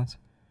New Orleans.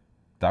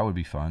 That would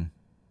be fun.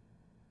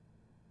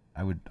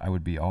 I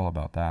would be all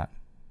about that.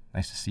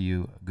 Nice to see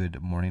you.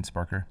 Good morning,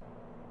 Sparker.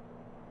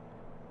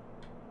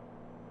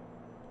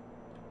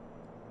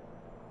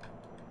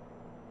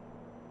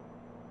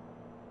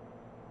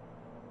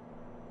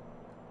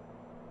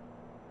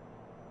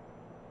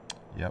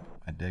 Yep,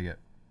 I dig it.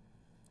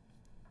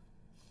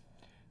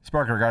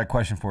 Sparker, I got a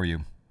question for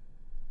you.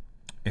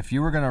 If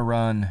you were going to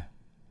run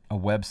a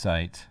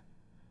website,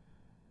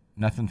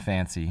 nothing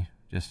fancy,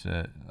 just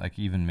like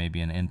even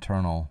maybe an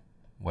internal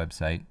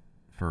website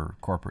for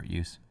corporate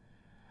use,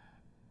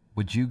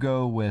 would you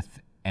go with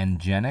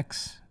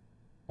Nginx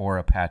or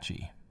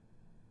Apache?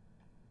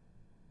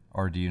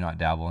 Or do you not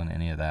dabble in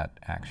any of that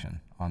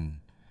action?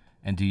 And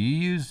do you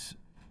use,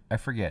 I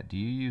forget, do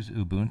you use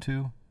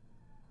Ubuntu?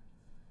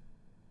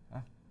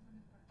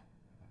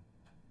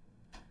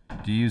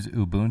 Do you use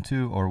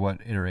Ubuntu or what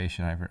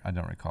iteration? I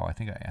don't recall. I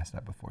think I asked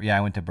that before. Yeah,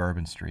 I went to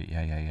Bourbon Street.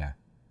 Yeah.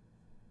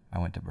 I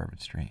went to Bourbon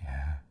Street.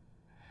 Yeah.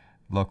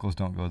 Locals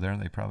don't go there.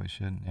 They probably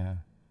shouldn't. Yeah.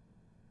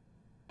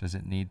 Does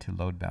it need to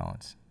load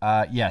balance?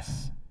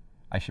 Yes.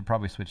 I should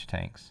probably switch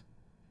tanks.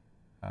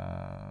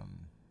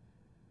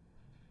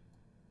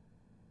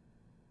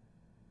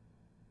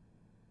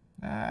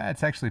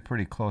 It's actually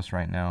pretty close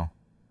right now.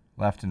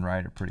 Left and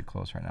right are pretty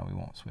close right now. We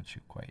won't switch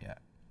it quite yet.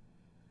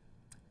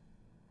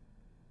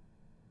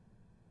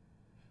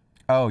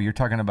 Oh, you're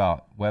talking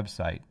about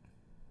website.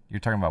 You're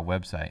talking about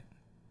website.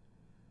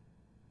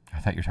 I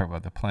thought you were talking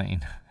about the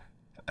plane.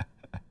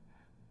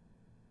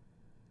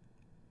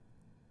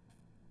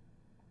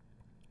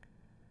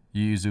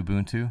 You use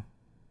Ubuntu,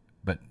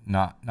 but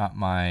not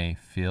my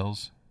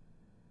feels.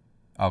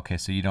 Okay,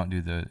 so you don't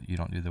do the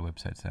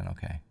websites then.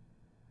 Okay.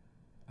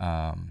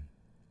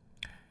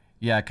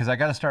 Yeah, because I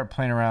got to start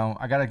playing around.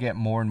 I got to get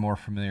more and more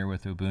familiar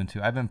with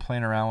Ubuntu. I've been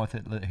playing around with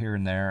it here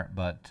and there,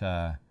 but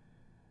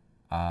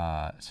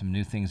some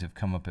new things have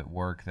come up at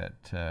work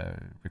that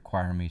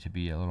require me to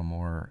be a little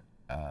more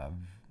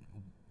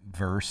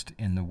versed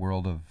in the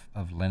world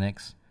of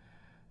Linux.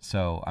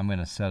 So I'm going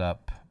to set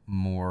up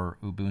more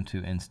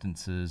Ubuntu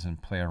instances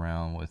and play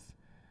around with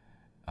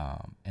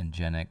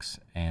Nginx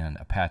and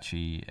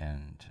Apache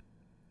and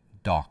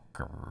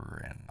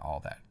Docker and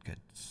all that good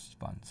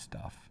fun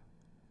stuff.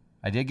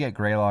 I did get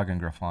Graylog and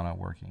Grafana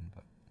working,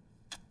 but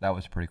that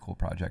was a pretty cool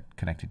project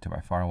connected to my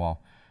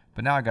firewall.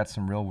 But now I got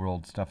some real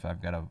world stuff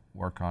I've got to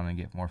work on and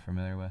get more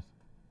familiar with.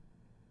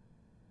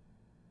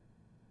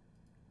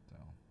 So,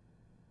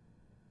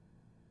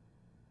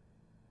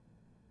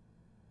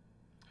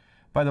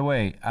 by the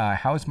way,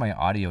 how's my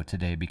audio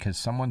today? Because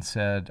someone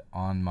said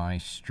on my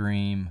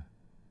stream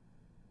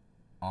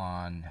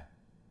on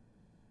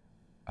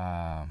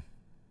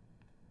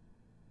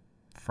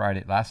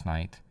Friday last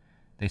night,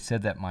 they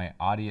said that my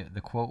audio, the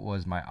quote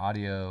was my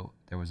audio,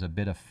 there was a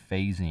bit of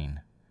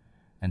phasing.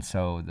 And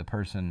so the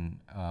person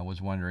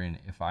was wondering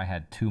if I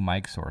had two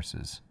mic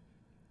sources.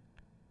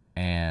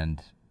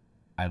 And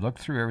I looked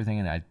through everything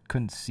and I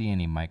couldn't see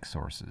any mic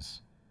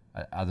sources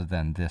other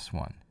than this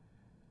one.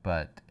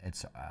 But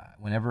it's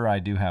whenever I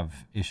do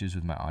have issues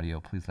with my audio,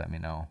 please let me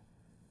know.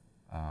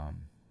 Yeah,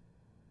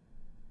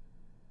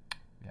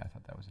 I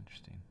thought that was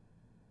interesting.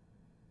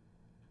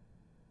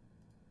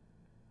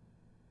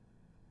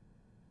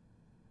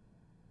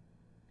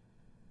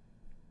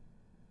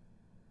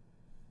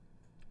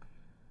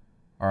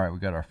 All right, we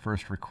got our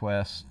first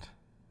request.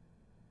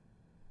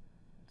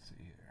 Let's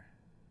see here.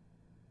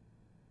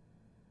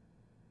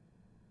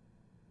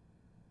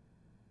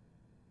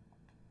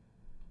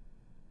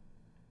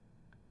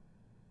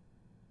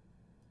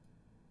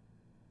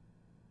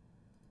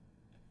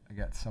 I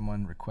got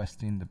someone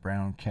requesting the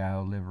brown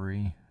cow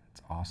livery.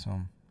 It's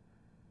awesome.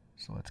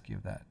 So let's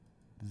give that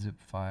zip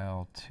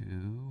file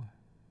to...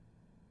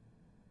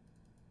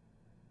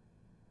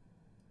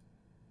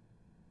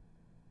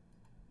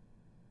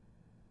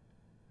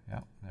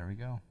 Yep, there we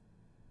go.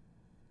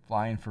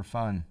 Flying for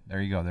fun.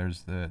 There you go.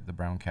 There's the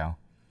brown cow.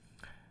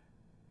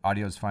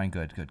 Audio's fine.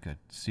 Good.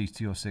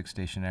 C206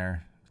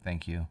 stationaire.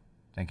 Thank you.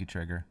 Thank you,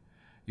 Trigger.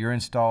 Your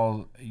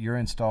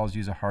installs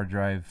use a hard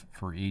drive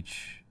for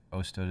each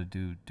OSTA to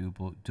do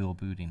dual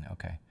booting.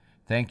 Okay.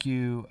 Thank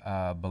you,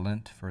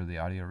 Balint, for the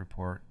audio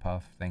report.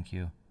 Puff, thank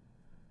you.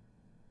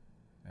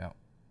 Yep.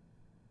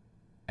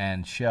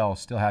 And Shell,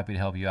 still happy to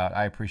help you out.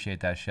 I appreciate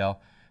that, Shell.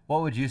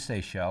 What would you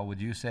say, Shell?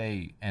 Would you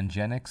say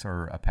Nginx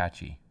or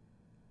Apache?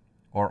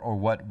 Or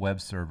what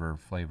web server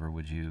flavor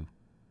would you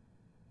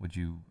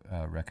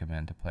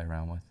recommend to play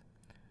around with?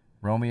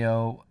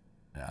 Romeo,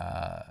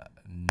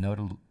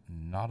 Nautiloca,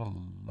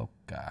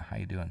 how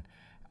you doing?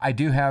 I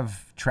do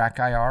have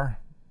TrackIR.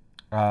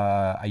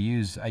 I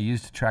used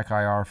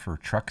TrackIR for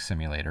Truck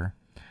Simulator,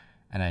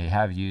 and I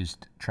have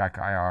used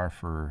TrackIR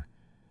for,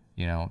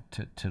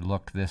 to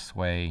look this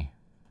way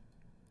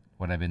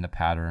when I'm in the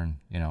pattern,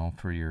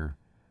 for your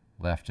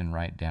left and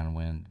right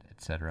downwind,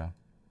 etc.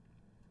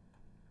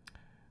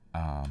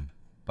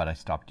 But I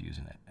stopped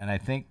using it, and I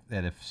think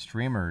that if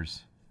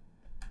streamers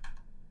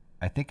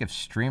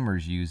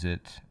use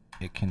it,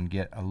 it can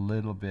get a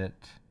little bit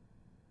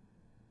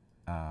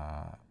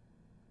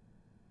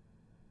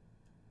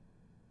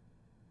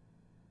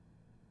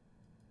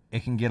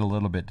it can get a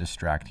little bit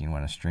distracting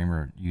when a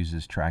streamer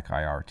uses track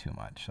IR too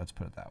much. Let's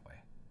put it that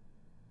way.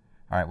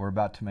 All right, we're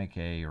about to make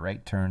a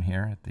right turn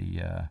here at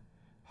the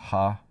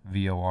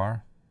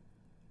VOR.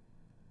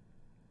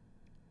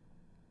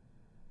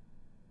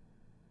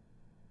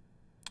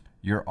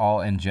 You're all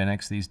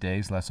Nginx these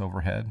days, less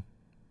overhead.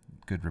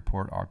 Good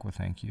report, Aqua,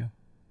 thank you.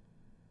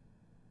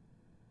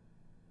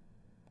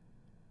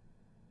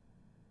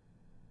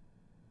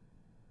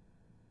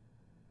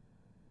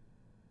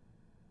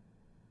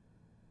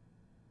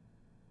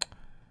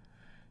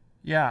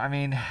 Yeah, I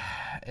mean,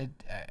 I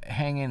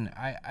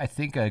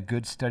think a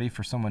good study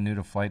for someone new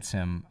to flight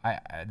sim,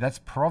 that's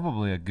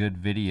probably a good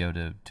video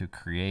to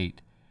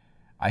create.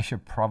 I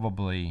should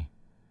probably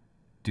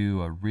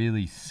do a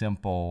really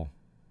simple,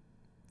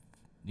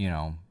 you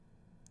know,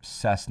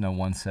 Cessna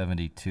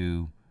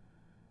 172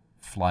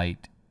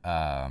 flight in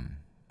an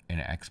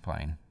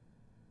X-plane.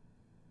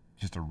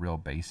 Just a real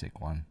basic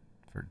one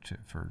for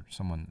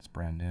someone that's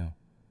brand new.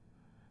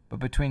 But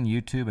between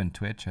YouTube and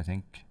Twitch, I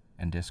think,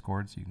 and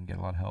Discords, you can get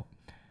a lot of help.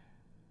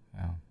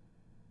 Yeah.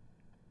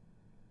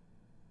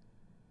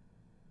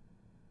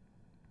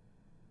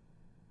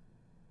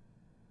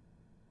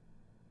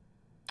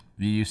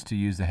 You used to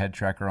use the head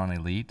tracker on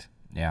Elite.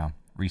 Yeah,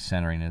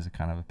 recentering is a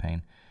kind of a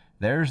pain.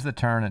 There's the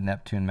turn at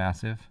Neptune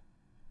Massive.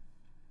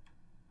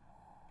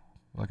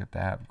 Look at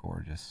that,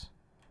 gorgeous.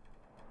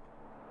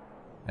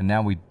 And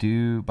now we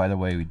do, by the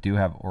way, we do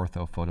have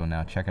ortho photo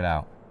now. Check it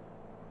out.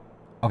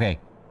 Okay,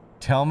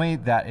 tell me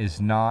that is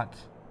not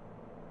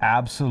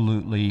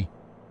absolutely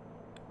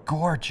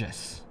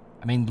gorgeous.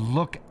 I mean,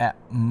 look at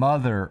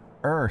Mother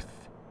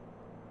Earth.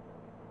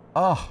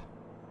 Oh.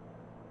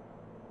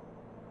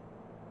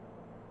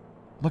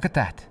 Look at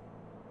that.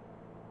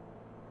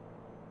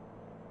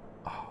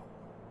 Oh.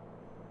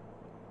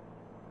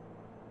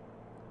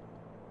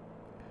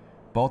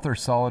 Both are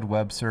solid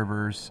web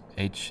servers,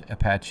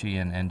 Apache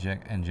and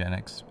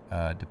Nginx.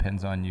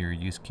 Depends on your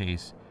use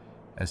case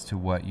as to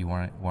what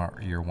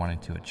you're wanting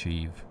to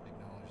achieve.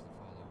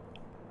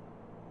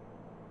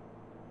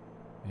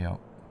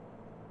 Yep.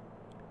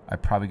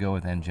 I'd probably go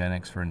with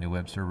Nginx for a new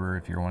web server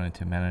if you're wanting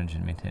to manage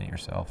and maintain it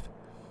yourself.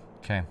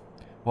 Okay.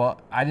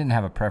 Well, I didn't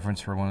have a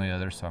preference for one or the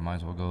other, so I might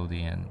as well go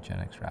the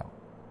Nginx route.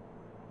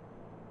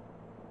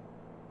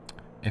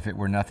 If it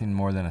were nothing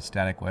more than a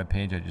static web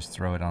page, I'd just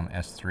throw it on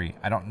S3.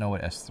 I don't know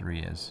what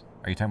S3 is.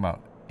 Are you talking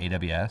about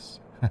AWS?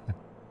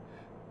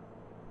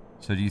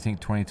 So do you think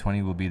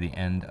 2020 will be the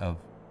end of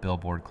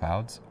billboard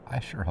clouds? I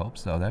sure hope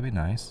so. That'd be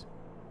nice.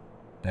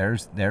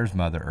 There's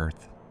Mother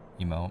Earth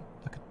emote.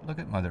 Look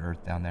at Mother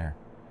Earth down there.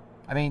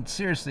 I mean,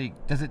 seriously,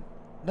 does it...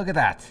 Look at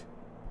that.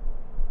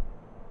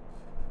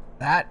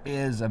 That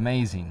is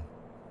amazing.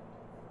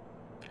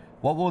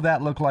 What will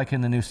that look like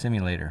in the new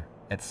simulator?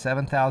 At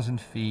 7,000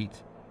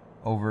 feet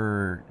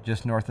over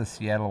just north of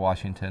Seattle,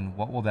 Washington,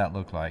 what will that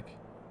look like?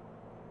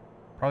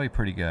 Probably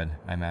pretty good,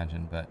 I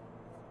imagine, but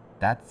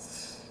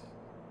that's...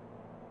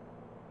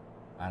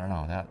 I don't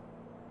know,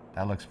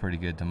 that looks pretty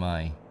good to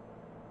me.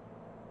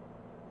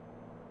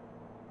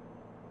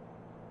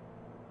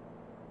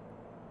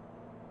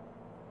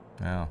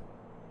 Yeah.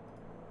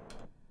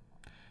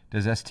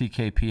 Does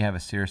STKP have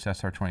a Cirrus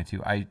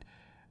SR22?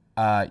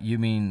 You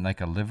mean like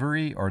a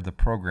livery or the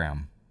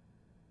program?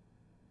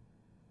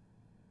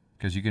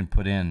 Because you can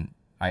put in,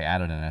 I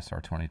added an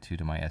SR22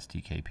 to my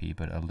STKP,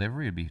 but a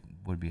livery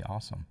would be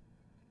awesome.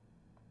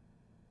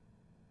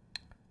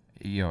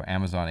 You know,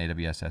 Amazon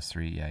AWS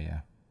S3, yeah.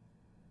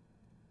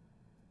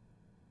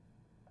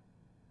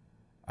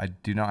 I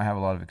do not have a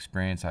lot of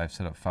experience. I've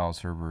set up file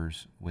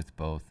servers with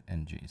both,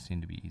 and it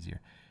seemed to be easier.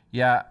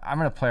 Yeah, I'm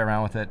gonna play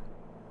around with it.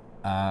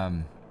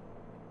 I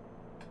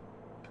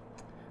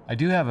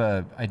do have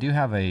a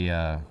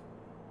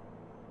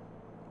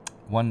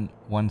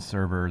one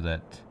server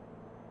that,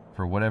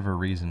 for whatever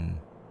reason,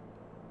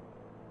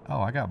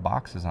 oh, I got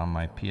boxes on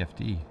my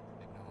PFD.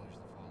 Acknowledge the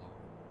follower.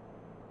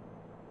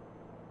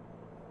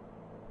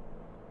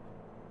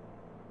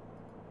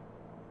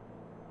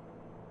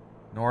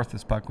 North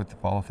is Buck with the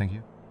follow, thank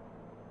you.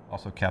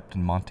 Also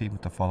Captain Monty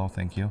with the follow,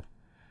 thank you.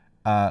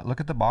 Look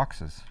at the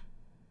boxes.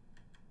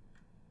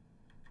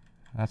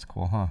 That's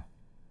cool, huh?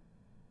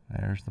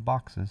 There's the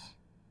boxes.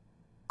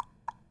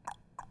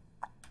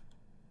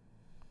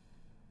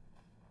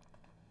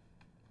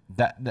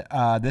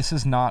 This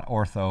is not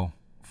Ortho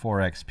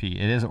 4XP.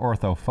 It is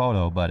Ortho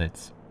Photo, but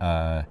it's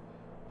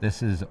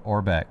this is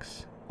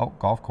Orbex. Oh,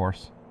 golf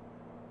course.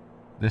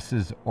 This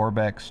is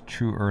Orbex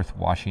True Earth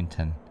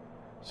Washington.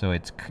 So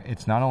it's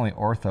not only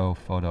ortho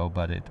photo,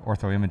 but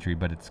ortho imagery,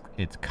 but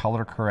it's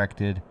color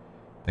corrected,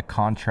 the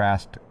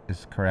contrast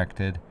is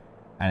corrected,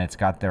 and it's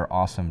got their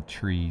awesome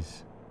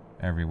trees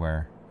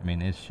everywhere. I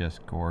mean, it's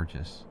just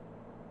gorgeous.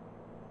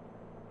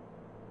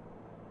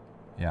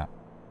 Yeah,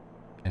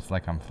 it's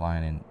like I'm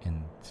flying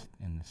in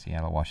the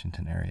Seattle,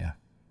 Washington area.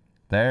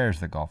 There's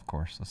the golf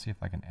course. Let's see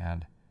if I can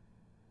add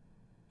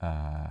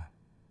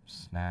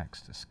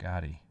snacks to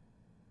Scotty.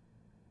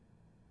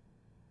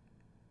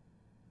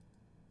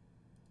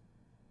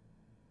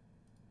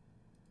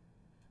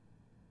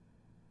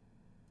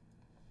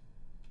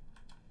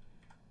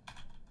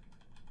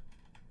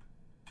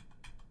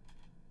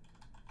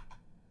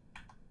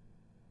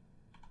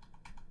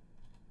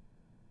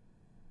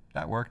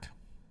 That worked.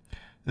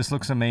 This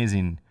looks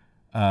amazing.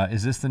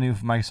 Is this the new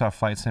Microsoft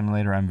Flight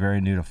Simulator? I'm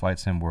very new to Flight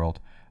Sim World.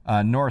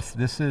 North,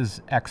 this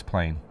is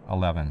X-Plane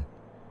 11.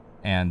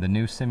 And the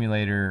new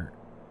simulator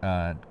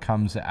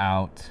comes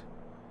out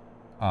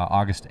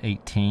August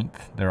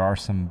 18th. There are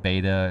some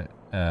beta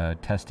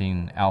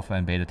testing, alpha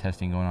and beta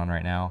testing going on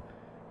right now.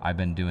 I've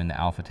been doing the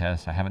alpha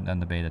test. I haven't done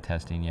the beta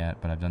testing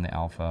yet, but I've done the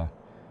alpha.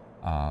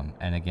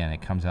 And again,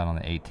 it comes out on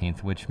the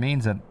 18th, which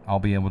means that I'll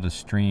be able to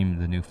stream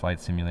the new flight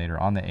simulator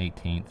on the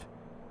 18th.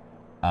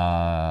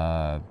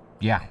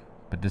 Yeah,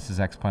 but this is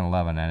X-Plane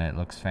 11, and it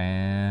looks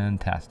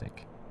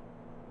fantastic.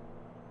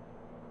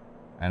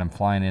 And I'm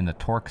flying in the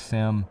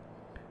Torquesim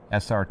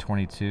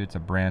SR22. It's a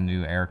brand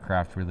new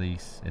aircraft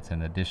release. It's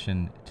an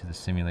addition to the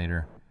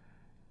simulator.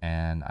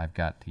 And I've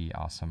got the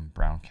awesome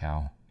brown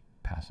cow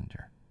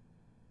passenger.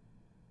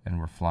 And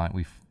we're flying.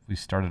 We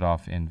started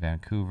off in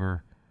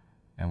Vancouver,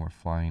 and we're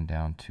flying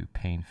down to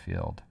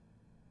Painfield,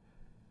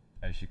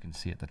 as you can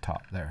see at the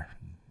top there.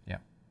 Yeah.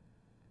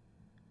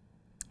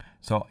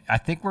 So I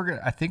think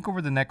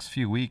over the next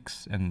few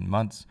weeks and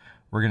months,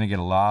 we're gonna get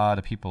a lot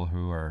of people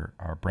who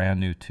are brand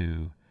new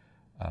to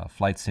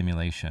flight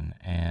simulation,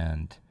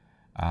 and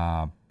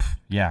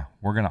yeah,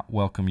 we're gonna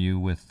welcome you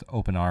with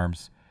open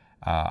arms.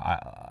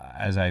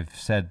 As I've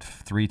said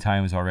 3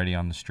 times already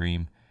on the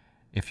stream,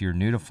 if you're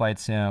new to flight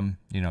sim,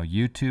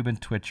 YouTube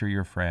and Twitch are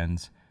your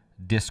friends.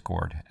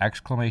 Discord,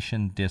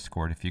 exclamation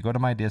Discord. If you go to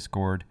my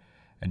Discord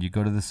and you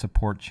go to the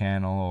support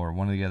channel or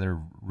one of the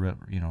other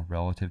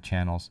relative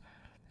channels,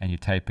 and you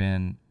type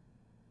in,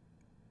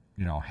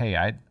 hey,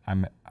 I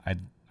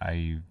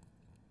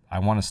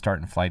want to start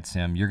in flight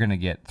sim, you're gonna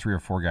get 3 or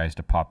 4 guys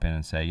to pop in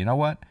and say, you know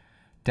what?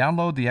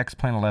 Download the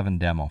X-Plane 11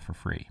 demo for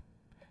free.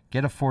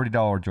 Get a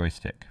 $40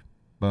 joystick.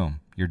 Boom,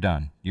 you're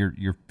done.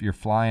 You're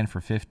flying for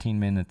 15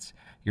 minutes.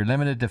 You're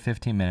limited to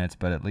 15 minutes,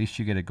 but at least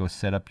you get to go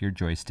set up your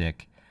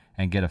joystick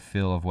and get a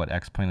feel of what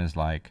X-Plane is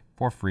like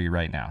for free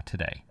right now,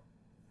 today.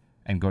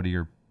 And go to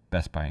your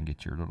Best Buy and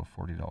get your little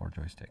 $40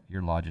 joystick,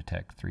 your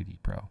Logitech 3D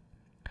Pro.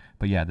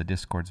 But yeah, the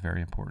Discord's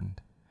very important.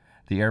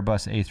 The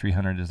Airbus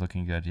A300 is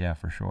looking good, yeah,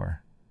 for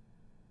sure.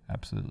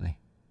 Absolutely.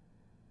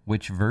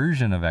 Which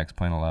version of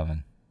X-Plane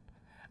 11?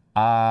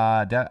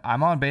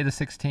 I'm on beta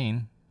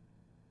 16.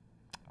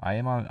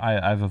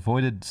 I've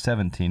avoided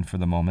 17 for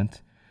the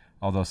moment,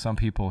 although some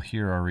people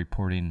here are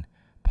reporting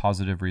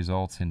positive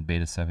results in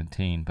beta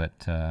 17,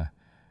 but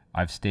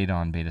I've stayed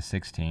on beta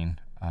 16.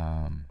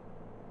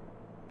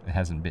 It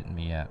hasn't bitten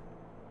me yet.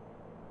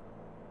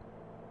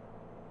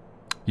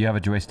 You have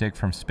a joystick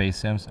from Space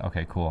Sims?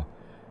 Okay, cool.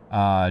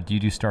 Do you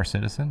do Star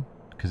Citizen?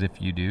 Because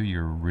if you do,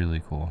 you're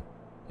really cool.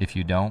 If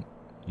you don't,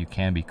 you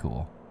can be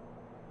cool.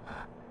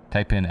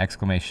 Type in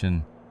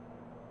exclamation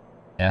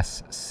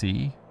SC,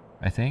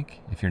 I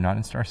think, if you're not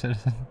in Star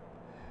Citizen.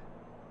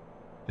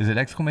 Is it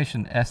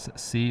exclamation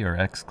SC or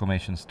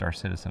exclamation Star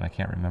Citizen? I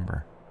can't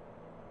remember.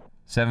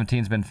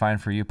 17's been fine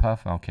for you,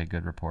 Puff? Okay,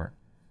 good report.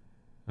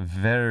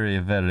 Very,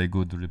 very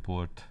good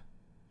report.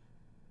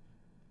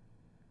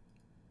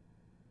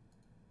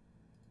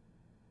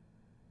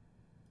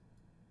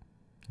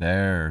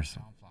 There's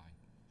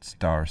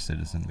Star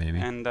Citizen, baby.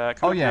 And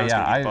oh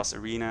yeah, Boss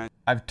Arena.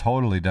 I've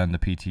totally done the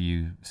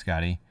PTU,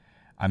 Scotty.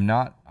 I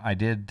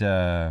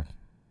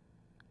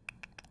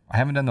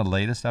haven't done the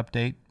latest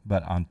update,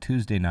 but on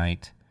Tuesday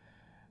night,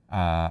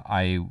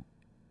 I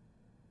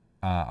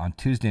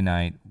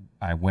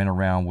went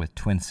around with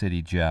Twin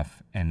City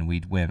Jeff, and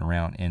we went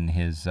around in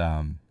his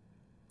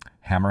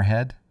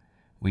Hammerhead.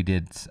 We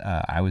did.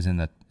 I was in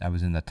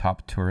the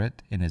top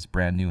turret in his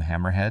brand new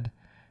Hammerhead,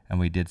 and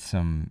we did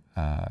some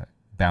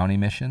bounty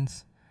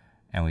missions,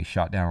 and we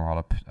shot down a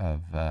lot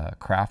of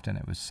craft, and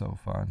it was so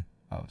fun.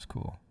 Oh, it was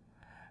cool.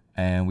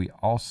 And we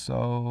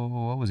also,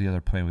 what was the other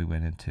plane we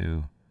went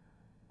into?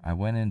 I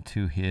went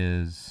into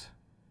his,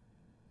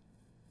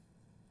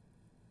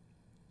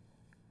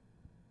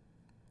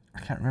 I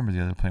can't remember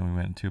the other plane we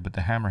went into, but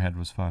the Hammerhead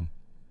was fun.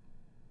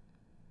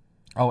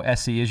 Oh,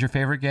 SE is your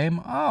favorite game?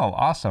 Oh,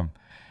 awesome.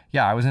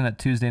 Yeah, I was in it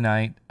Tuesday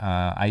night.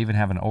 I even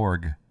have an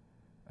org.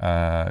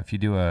 If you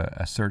do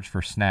a search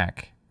for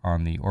Snack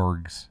on the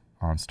orgs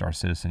on Star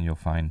Citizen, you'll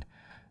find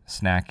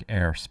Snack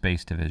Air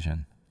Space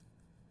Division.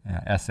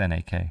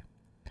 SNAK.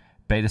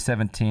 Beta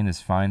 17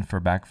 is fine for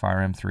Backfire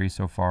M3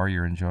 so far.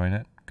 You're enjoying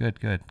it?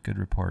 Good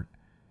report.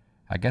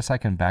 I guess I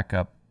can back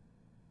up.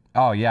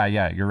 Oh, yeah,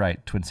 you're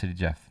right. Twin City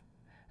Jeff.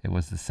 It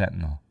was the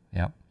Sentinel.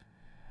 Yep.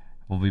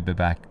 We'll be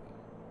back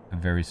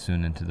very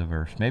soon into the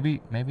verse. Maybe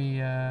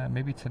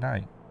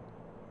tonight.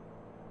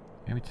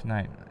 Maybe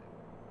tonight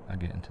I'll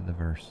get into the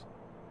verse.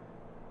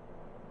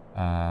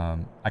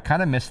 I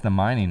kind of missed the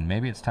mining.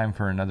 Maybe it's time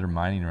for another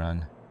mining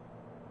run.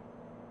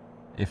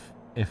 If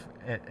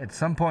at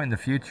some point in the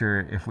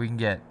future, if we can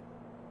get,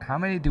 how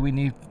many do we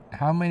need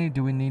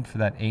for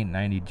that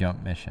 890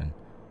 jump mission,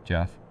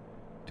 Jeff?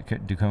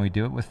 Can we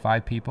do it with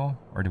 5 people,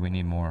 or do we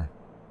need more?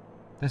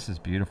 This is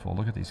beautiful.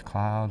 Look at these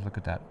clouds. Look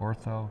at that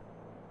ortho.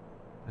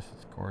 This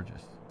is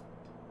gorgeous.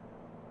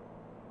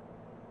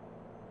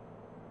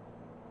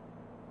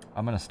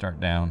 I'm gonna start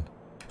down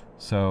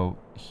So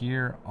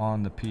here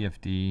on the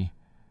PFD,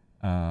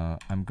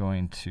 I'm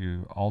going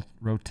to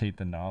rotate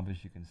the knob,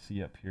 as you can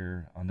see up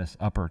here on this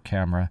upper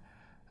camera.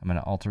 I'm going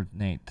to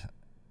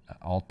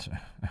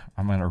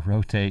I'm going to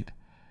rotate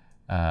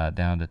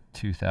down to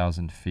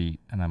 2,000 feet,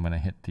 and I'm going to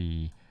hit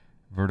the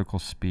vertical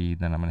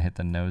speed. Then I'm going to hit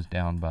the nose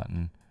down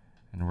button,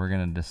 and we're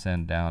going to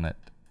descend down at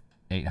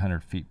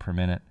 800 feet per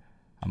minute.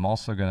 I'm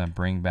also going to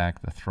bring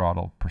back the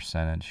throttle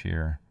percentage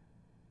here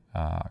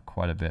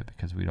quite a bit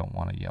because we don't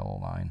want a yellow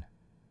line.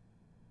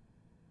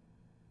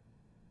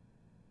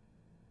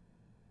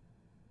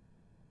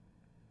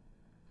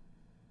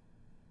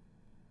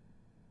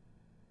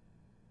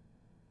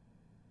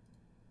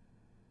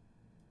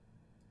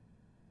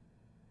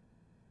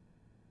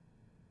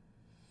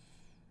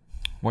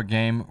 What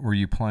game were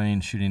you playing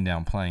shooting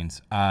down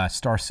planes?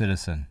 Star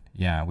Citizen.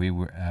 Yeah, we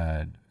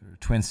were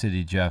Twin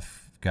City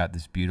Jeff got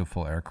this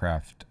beautiful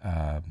aircraft,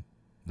 the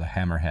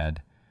Hammerhead,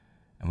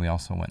 and we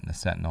also went in the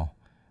Sentinel.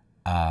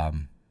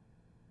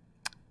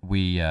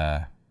 We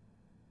were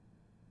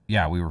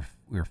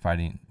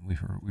fighting.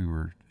 We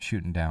were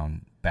shooting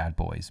down bad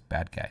boys,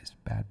 bad guys,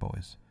 bad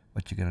boys.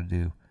 What you gonna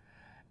do?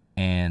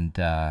 And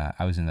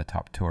I was in the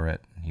top turret.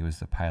 He was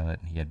the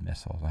pilot, and he had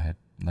missiles. I had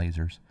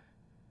lasers.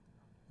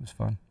 It was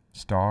fun.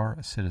 Star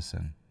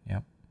Citizen.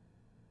 Yep.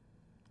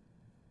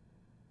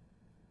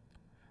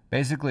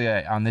 Basically,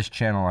 on this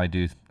channel, I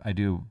do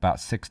about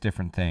 6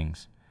 different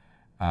things.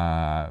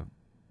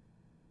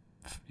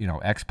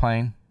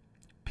 X-Plane,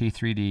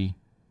 P3D.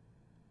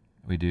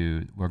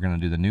 We're going to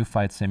do the new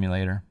fight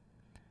simulator.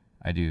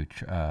 I do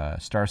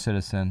Star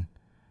Citizen.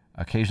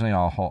 Occasionally,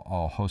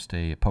 I'll host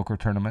a poker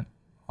tournament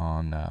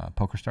on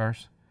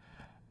PokerStars.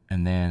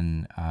 And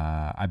then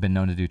I've been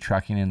known to do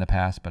trucking in the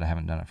past, but I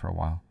haven't done it for a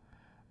while.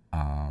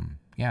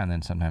 And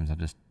then sometimes I'll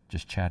just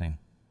chatting.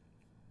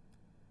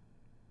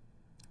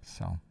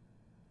 So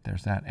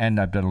there's that. And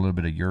I've done a little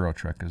bit of Euro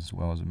truck as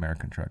well as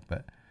American truck,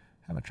 but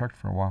haven't trucked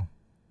for a while.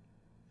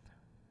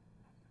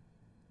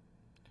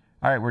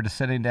 All right, we're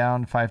descending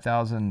down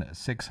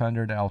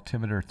 5,600,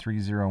 altimeter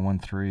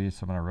 3013.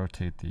 So I'm going to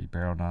rotate the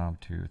barrel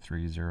knob to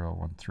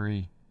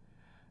 3013.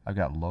 I've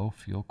got low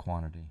fuel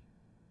quantity.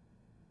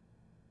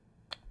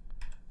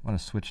 I'm going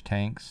to switch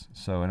tanks.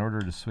 So in order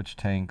to switch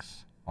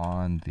tanks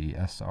on the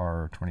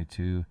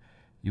SR22,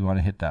 you want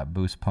to hit that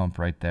boost pump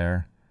right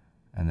there,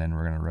 and then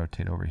we're going to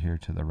rotate over here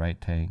to the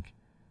right tank,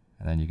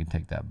 and then you can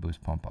take that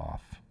boost pump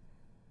off.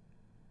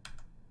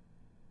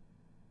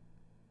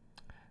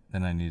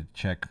 Then I need to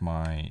check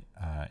my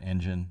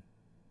engine.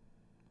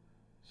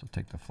 So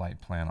take the flight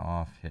plan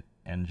off, hit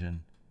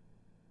engine.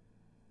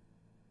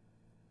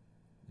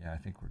 Yeah, I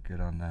think we're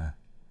good on the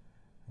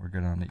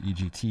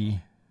EGT.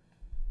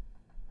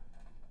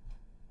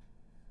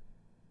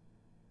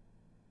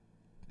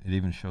 It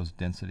even shows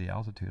density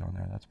altitude on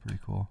there. That's pretty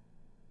cool.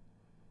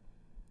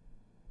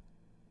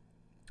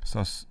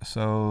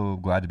 So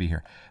glad to be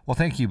here. Well,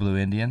 thank you, Blue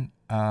Indian.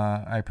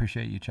 I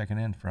appreciate you checking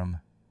in from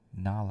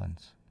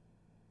Nolens,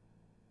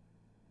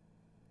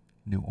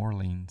 New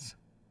Orleans,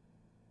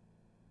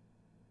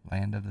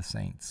 land of the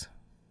saints.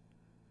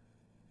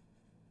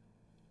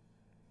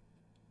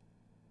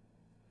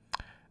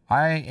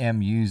 I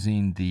am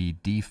using the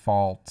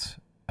default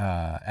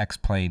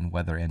X-Plane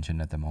weather engine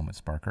at the moment,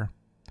 Sparker.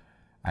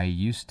 I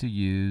used to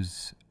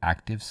use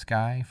Active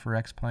Sky for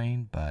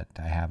X-Plane, but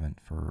I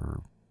haven't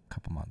for a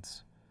couple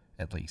months,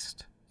 at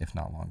least, if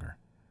not longer.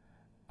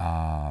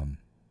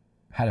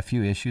 Had a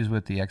few issues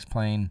with the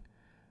X-Plane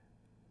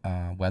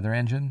weather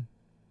engine,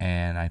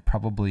 and I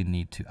probably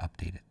need to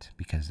update it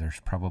because there's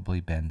probably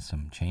been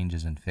some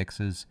changes and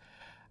fixes.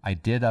 I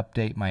did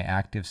update my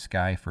Active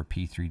Sky for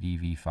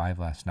P3D V5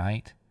 last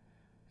night.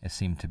 It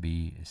seemed to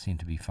be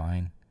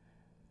fine.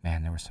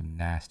 Man, there was some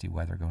nasty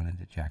weather going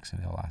into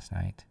Jacksonville last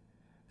night.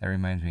 That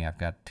reminds me, I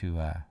got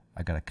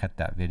to cut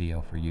that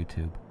video for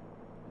YouTube.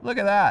 Look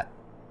at that.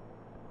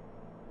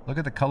 Look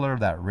at the color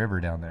of that river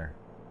down there.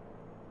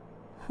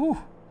 Whew.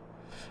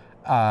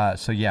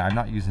 So yeah, I'm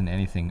not using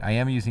anything. I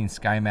am using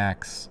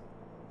SkyMax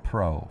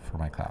Pro for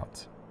my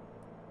clouds.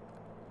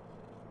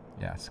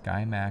 Yeah,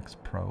 SkyMax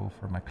Pro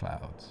for my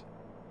clouds.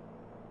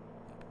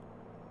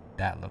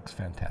 That looks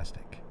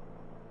fantastic.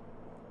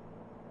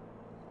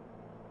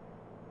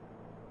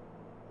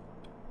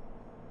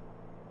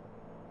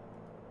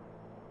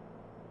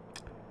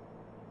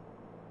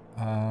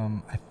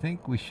 I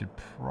think we should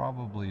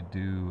probably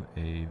do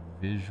a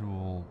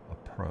visual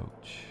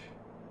approach.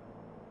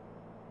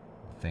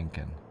 I'm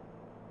thinking.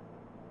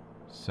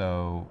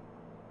 So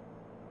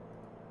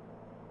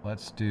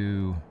let's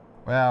do,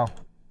 well,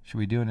 should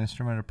we do an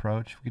instrument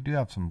approach? We do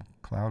have some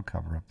cloud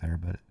cover up there,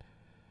 but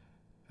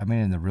I mean,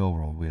 in the real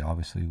world, we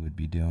obviously would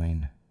be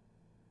doing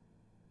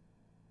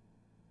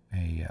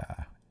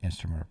a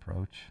instrument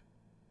approach.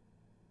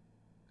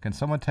 Can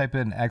someone type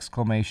in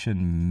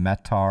exclamation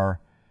METAR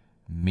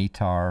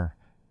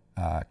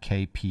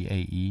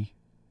KPAE,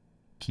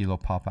 Kilo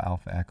Papa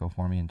Alpha Echo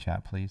for me in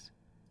chat, please?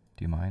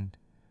 Do you mind?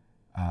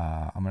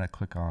 I'm going to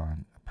click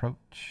on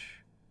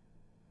approach.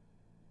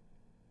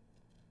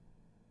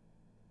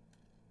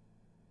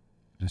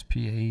 Just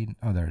PAE,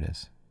 oh, there it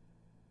is.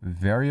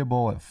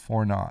 Variable at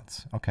 4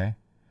 knots. Okay.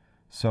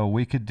 So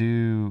we could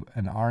do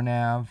an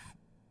RNAV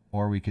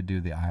or we could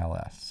do the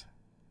ILS.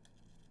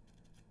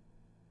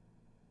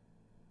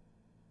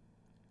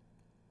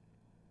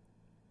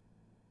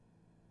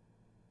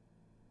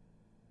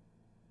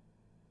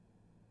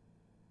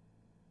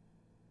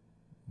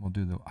 We'll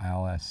do the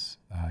ILS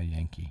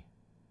Yankee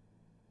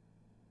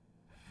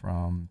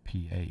from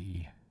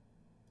PAE.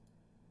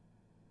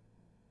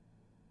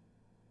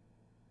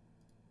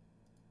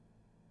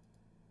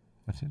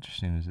 What's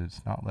interesting is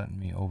it's not letting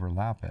me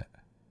overlap it.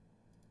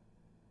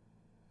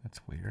 That's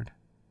weird.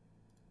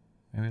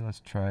 Maybe let's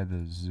try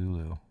the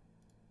Zulu.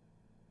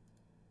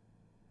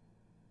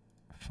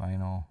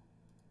 Final.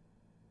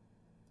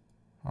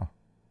 Oh.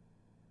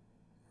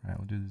 Alright,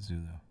 we'll do the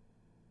Zulu.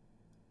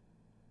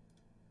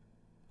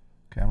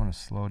 Okay, I'm going to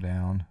slow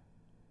down.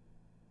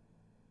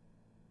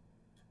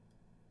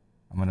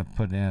 I'm going to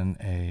put in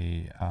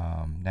a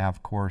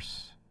nav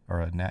course,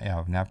 or a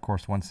nav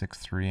course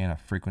 163 and a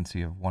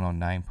frequency of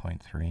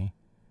 109.3.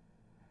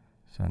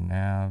 So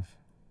nav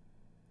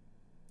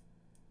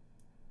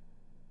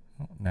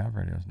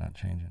radio is not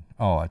changing.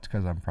 Oh, it's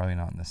because I'm probably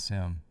not in the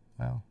sim.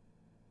 Well.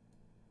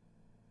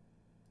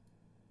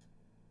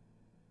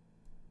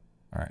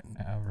 Alright,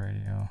 nav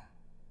radio.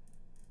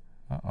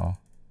 Uh-oh.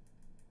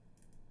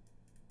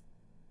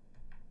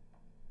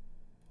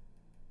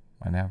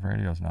 My nav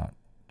radio is not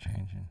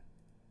changing.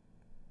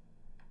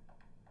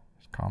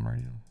 Is comm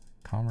radio?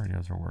 Comm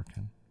radios are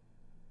working.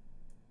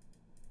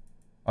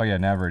 Oh yeah,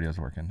 nav radio is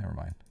working. Never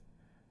mind.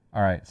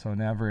 All right, so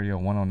nav radio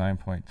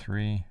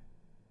 109.3.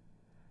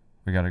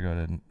 We got to go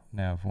to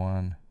nav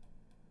 1.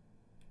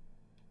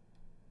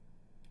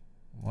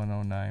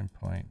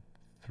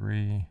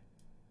 109.3.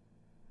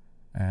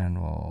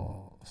 And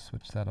we'll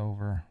switch that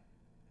over.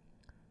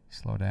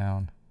 Slow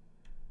down.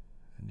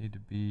 I need to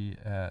be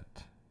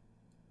at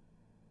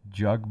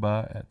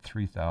Jugba at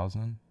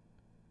 3000.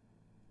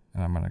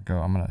 And I'm going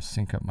to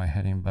sync up my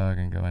heading bug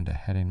and go into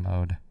heading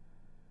mode.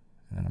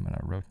 And then I'm going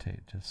to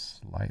rotate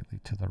just slightly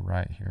to the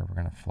right here. We're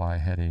going to fly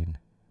heading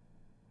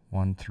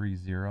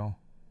 130.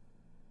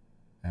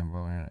 And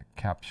we're going to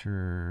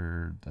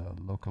capture the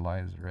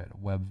localizer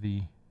at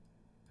WebV,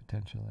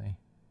 potentially.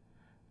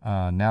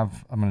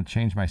 Nav, I'm going to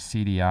change my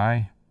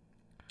CDI.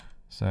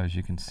 So as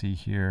you can see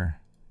here,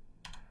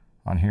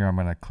 on here I'm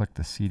going to click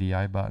the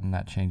CDI button.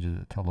 That changes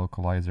it to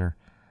localizer.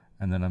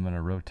 And then I'm going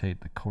to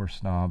rotate the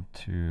course knob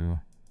to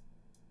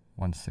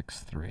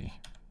 163.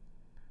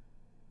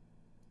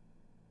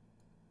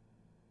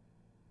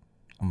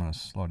 I'm going to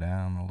slow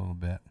down a little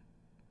bit.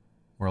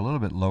 We're a little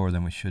bit lower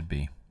than we should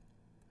be.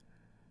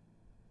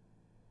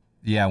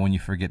 Yeah, when you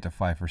forget to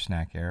fly for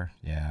snack air.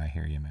 Yeah, I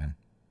hear you, man.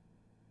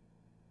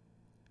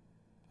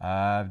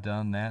 I've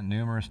done that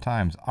numerous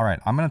times. All right,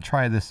 I'm going to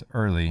try this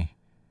early.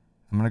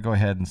 I'm going to go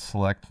ahead and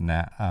select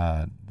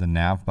the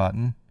nav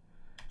button.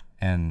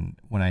 And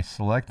when I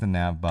select the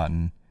nav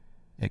button,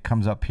 it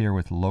comes up here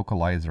with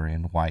localizer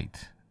in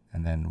white.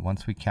 And then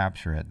once we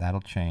capture it,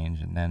 that'll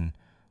change. And then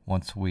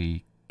once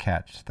we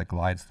catch the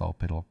glide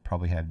slope, it'll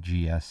probably have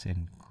GS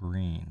in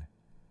green.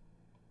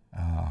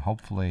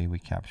 Hopefully we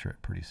capture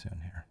it pretty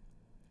soon here.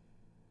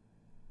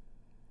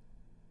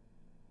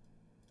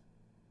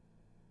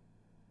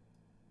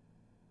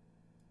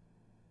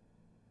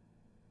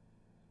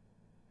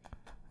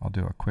 I'll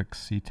do a quick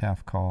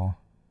CTAF call.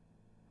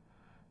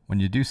 When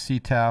you do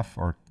CTAF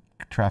or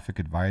traffic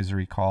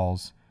advisory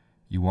calls,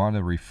 you want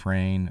to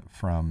refrain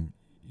from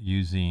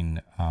using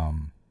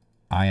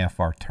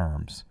IFR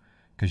terms,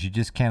 because you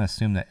just can't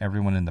assume that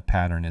everyone in the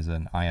pattern is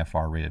an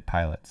IFR rated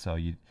pilot. So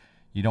you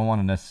don't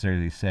want to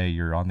necessarily say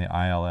you're on the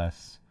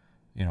ILS,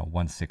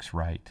 16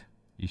 right.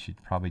 You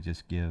should probably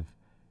just give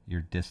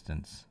your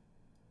distance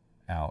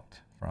out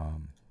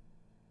from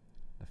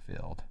the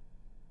field.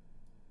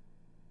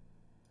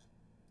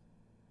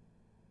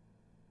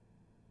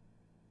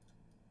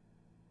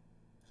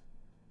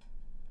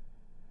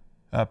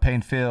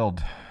 Payne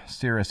Field,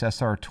 Cirrus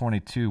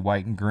SR22,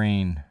 white and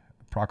green,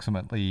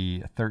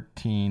 approximately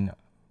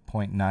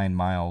 13.9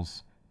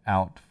 miles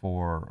out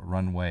for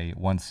runway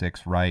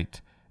 16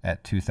 right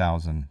at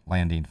 2000,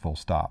 landing full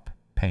stop.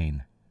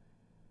 Payne.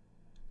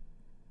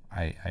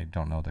 I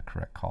don't know the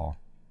correct call.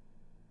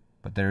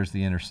 But there's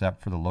the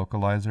intercept for the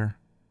localizer.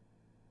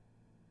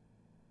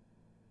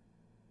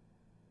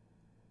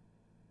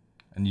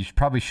 And you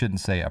probably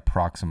shouldn't say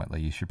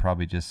approximately. You should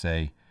probably just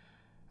say,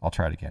 I'll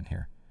try it again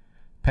here.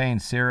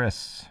 Payne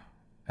Cirrus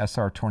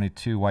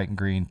SR22 white and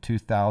green,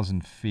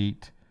 2,000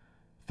 feet,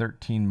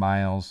 13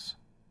 miles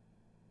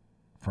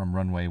from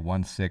runway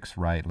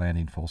 16 right,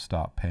 landing full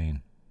stop.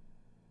 Payne.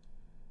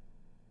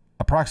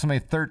 Approximately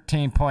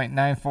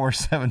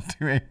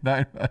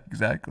 13.947289.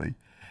 Exactly.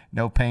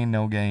 No pain,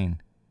 no gain.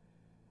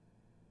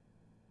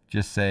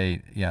 Just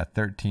say,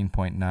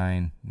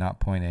 13.9,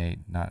 not 0.8,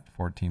 not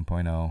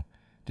 14.0.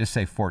 Just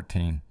say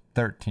 14.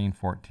 13,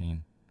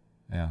 14.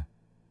 Yeah.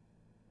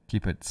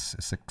 Keep it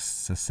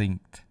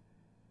succinct.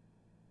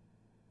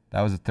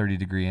 That was a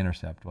 30-degree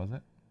intercept, was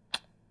it?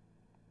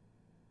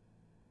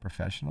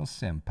 Professional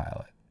sim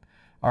pilot.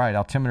 All right,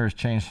 altimeter has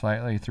changed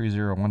slightly,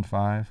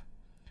 3015.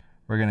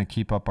 We're going to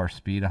keep up our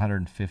speed,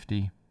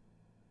 150.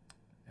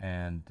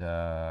 And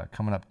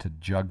coming up to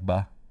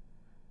Jugba.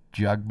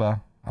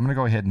 I'm going to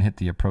go ahead and hit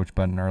the approach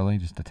button early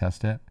just to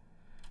test it.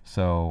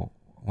 So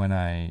when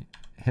I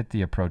hit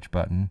the approach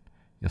button,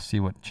 you'll see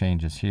what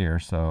changes here.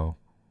 So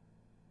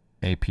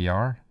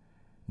APR.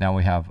 Now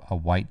we have a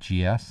white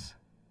GS.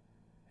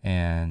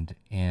 And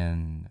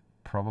in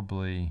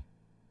probably,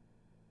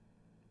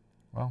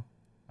 well,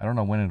 I don't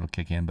know when it'll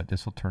kick in, but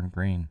this will turn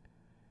green.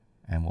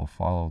 And we'll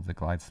follow the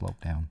glide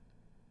slope down.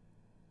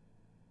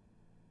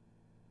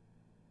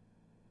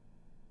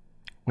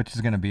 Which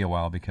is going to be a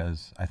while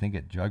because I think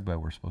at Jugba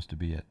we're supposed to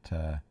be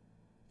at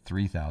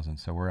 3,000.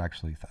 So we're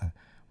actually,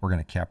 we're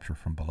going to capture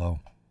from below.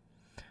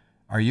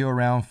 Are you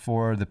around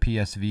for the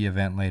PSV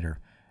event later?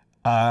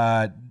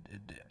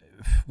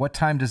 What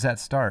time does that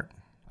start?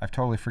 I've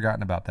totally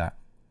forgotten about that.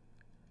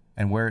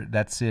 And where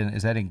that's in,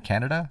 is that in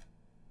Canada?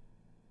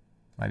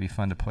 Might be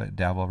fun to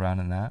dabble around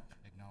in that.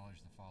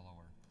 Acknowledge the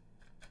follower.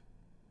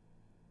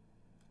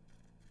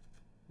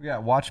 We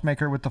got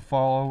Watchmaker with the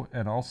follow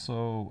and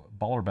also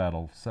Baller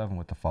Battle 7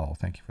 with the follow.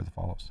 Thank you for the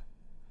follows.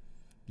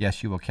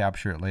 Yes, you will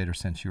capture it later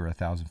since you were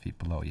 1,000 feet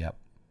below. Yep.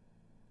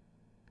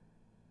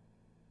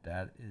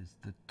 That is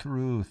the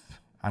truth.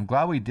 I'm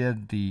glad we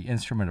did the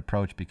instrument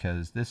approach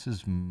because this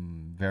is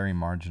very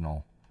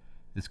marginal.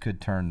 This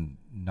could turn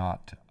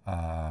not...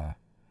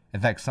 in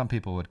fact, some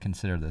people would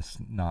consider this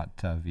not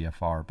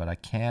VFR, but I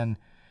can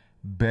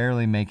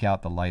barely make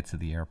out the lights of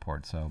the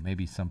airport, so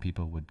maybe some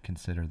people would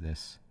consider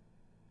this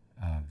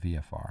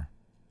VFR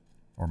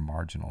or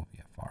marginal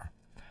VFR.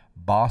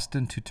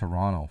 Boston to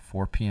Toronto,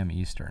 4 p.m.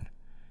 Eastern.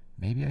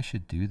 Maybe I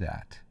should do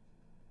that.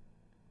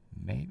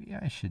 Maybe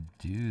I should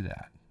do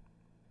that.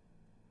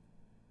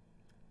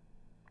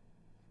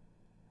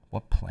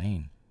 What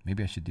plane?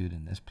 Maybe I should do it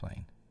in this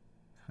plane.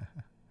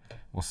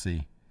 We'll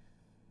see.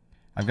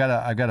 I've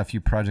got a few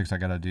projects I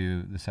got to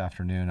do this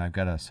afternoon. I've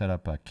got to set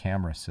up a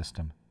camera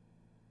system.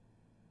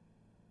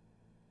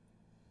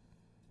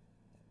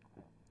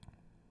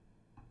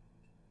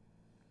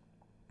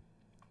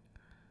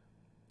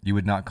 You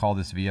would not call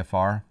this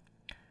VFR?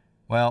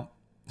 Well,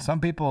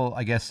 some people,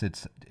 I guess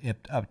it's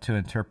up to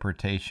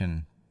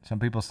interpretation. Some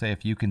people say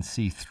if you can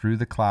see through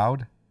the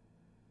cloud,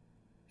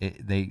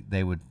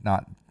 they would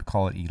not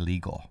call it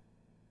illegal.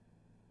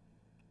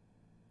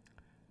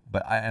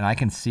 But I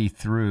can see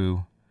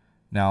through.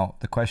 Now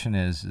the question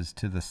is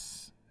to the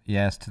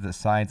to the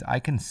sides. I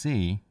can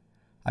see.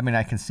 I mean,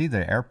 I can see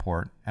the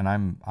airport, and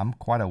I'm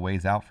quite a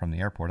ways out from the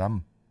airport.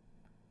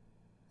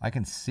 I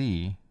can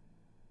see.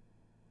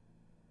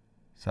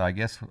 So I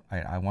guess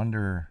I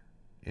wonder.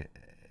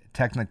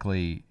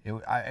 Technically,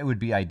 it would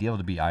be ideal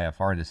to be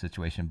IFR in this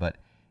situation, but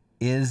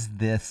is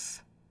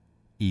this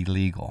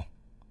illegal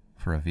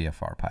for a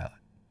VFR pilot?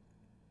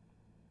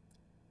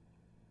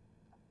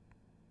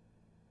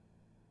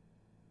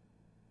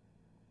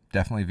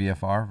 Definitely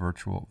VFR,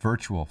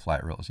 virtual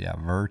flight rules. Yeah,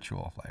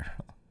 virtual flight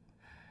rules.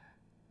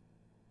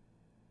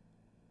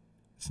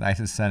 It's nice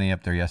and sunny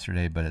up there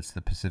yesterday, but it's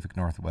the Pacific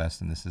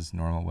Northwest, and this is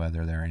normal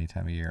weather there any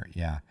time of year.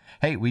 Yeah.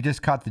 Hey, we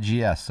just caught the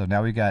GS, so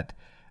now we got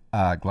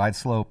glide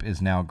slope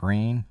is now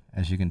green,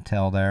 as you can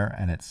tell there,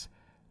 and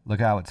look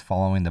how it's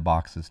following the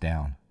boxes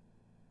down.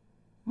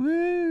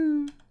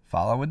 Woo!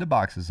 Following the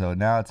boxes. So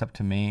now it's up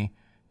to me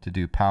to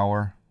do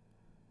power,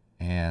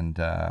 and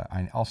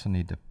I also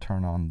need to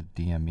turn on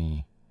the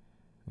DME,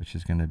 which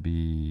is going to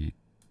be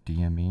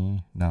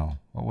DME. No,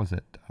 what was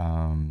it?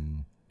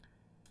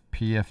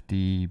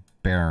 PFD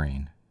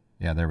bearing.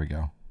 Yeah, there we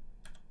go.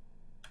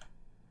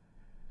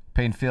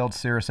 Payne Field,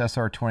 Cirrus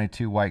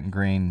SR22, white and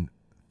green,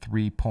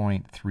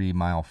 3.3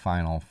 mile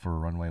final for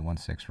runway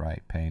 16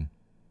 right, Payne.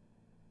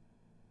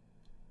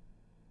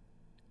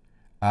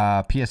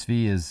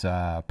 PSV is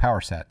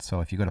PowerSet.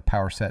 So if you go to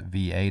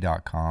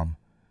powersetva.com,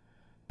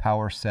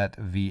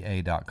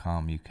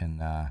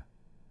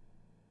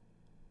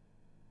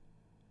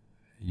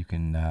 you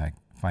can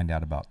find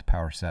out about the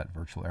PowerSet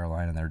virtual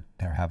airline, and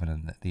they're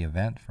having the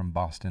event from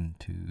Boston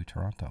to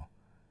Toronto,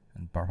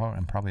 and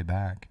probably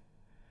back.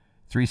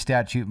 3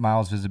 statute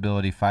miles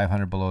visibility,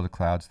 500 below the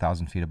clouds,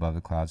 1,000 feet above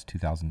the clouds,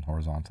 2,000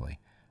 horizontally.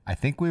 I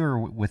think we were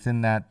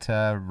within that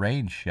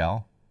range,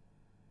 Shell.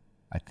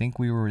 I think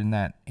we were in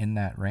that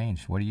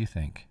range. What do you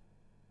think?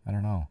 I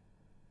don't know.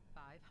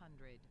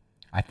 500.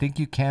 I think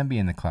you can be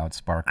in the clouds,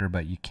 Sparker,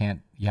 but you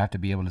can't. You have to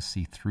be able to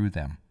see through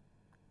them.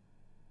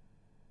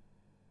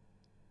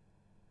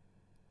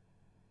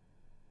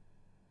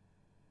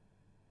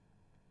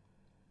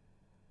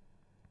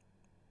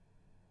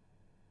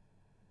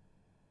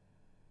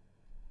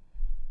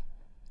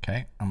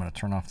 Okay, I'm going to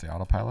turn off the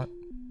autopilot.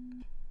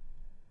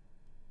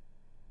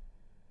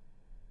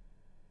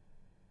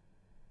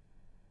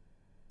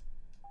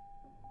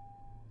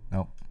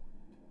 Nope.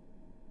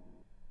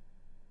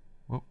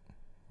 Whoop.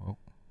 Whoop.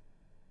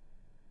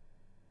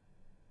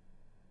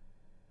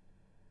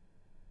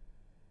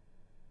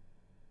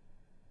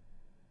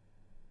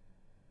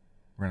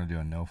 We're going to do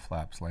a no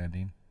flaps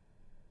landing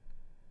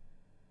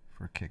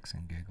for kicks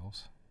and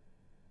giggles.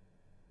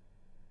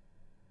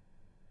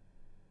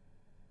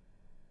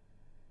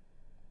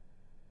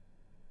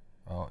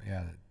 Oh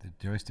yeah, the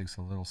joystick's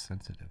a little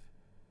sensitive.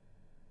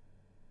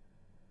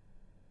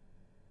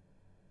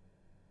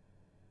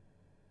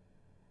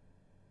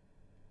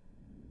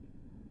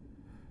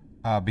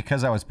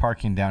 Because I was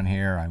parking down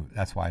here,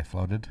 that's why I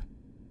floated.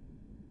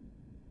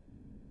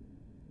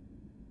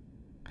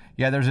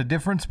 Yeah, there's a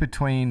difference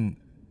between,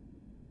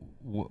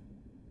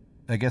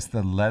 I guess,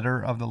 the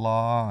letter of the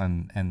law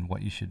and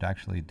what you should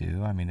actually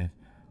do. I mean,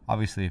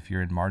 obviously if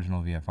you're in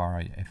marginal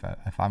VFR,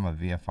 if I'm a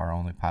VFR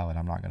only pilot,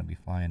 I'm not going to be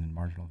flying in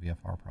marginal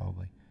VFR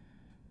probably.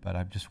 But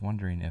I'm just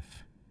wondering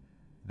if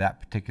that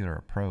particular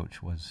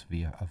approach was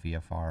via a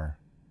VFR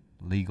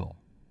legal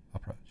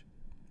approach,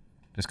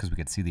 just because we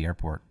could see the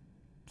airport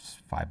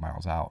 5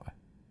 miles out.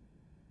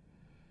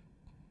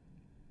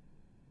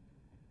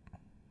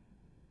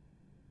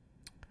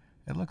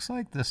 It looks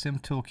like the Sim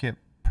Toolkit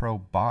Pro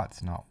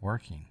bot's not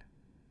working.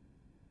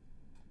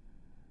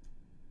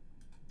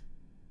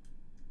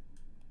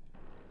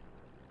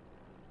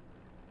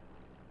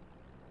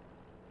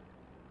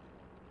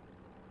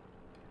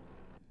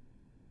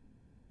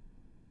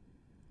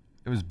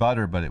 It was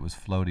butter, but it was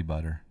floaty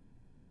butter.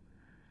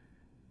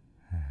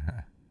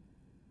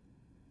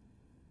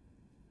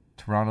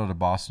 Toronto to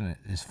Boston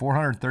is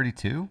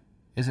 432?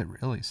 Is it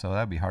really? So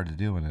that'd be hard to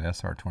do in an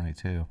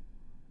SR22.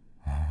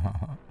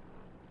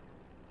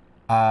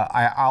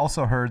 I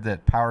also heard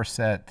that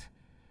PowerSet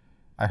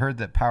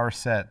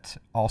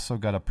also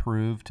got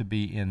approved to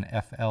be in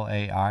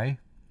FLAI.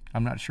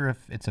 I'm not sure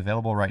if it's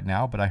available right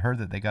now, but I heard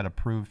that they got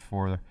approved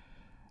for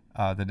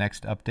the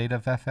next update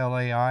of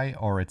FLAI,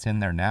 or it's in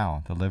there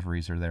now. The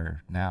liveries are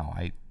there now.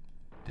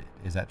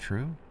 Is that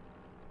true?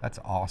 That's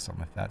awesome.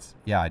 If that's,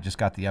 yeah, I just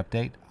got the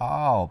update.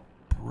 Oh,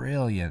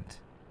 brilliant.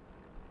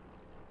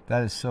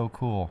 That is so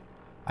cool.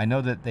 I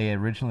know that they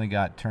originally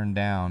got turned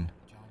down.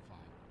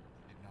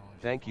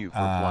 Thank you for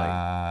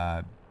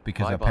flying.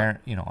 Because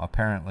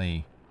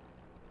apparently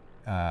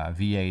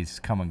VAs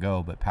come and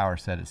go, but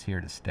PowerSet is here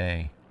to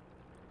stay.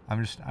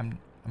 I'm just gonna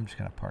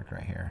park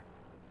right here.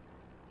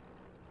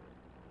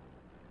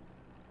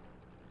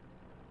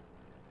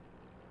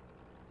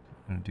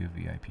 I'm gonna do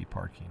VIP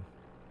parking.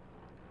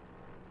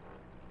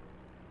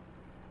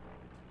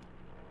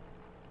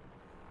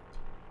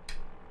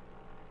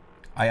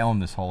 I own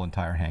this whole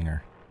entire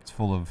hangar. It's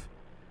full of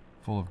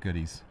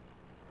goodies.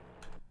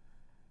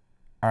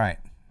 All right.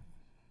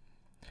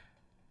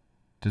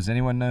 Does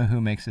anyone know who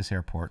makes this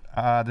airport?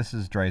 This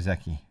is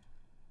Dryzeki.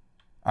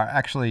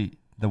 Actually,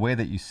 the way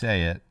that you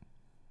say it,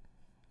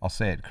 I'll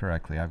say it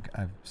correctly.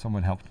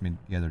 Someone helped me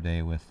the other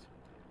day with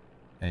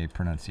a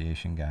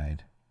pronunciation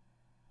guide,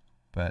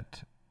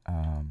 but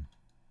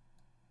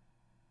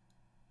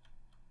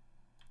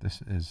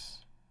this is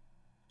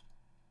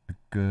a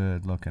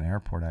good looking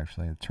airport.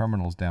 Actually, the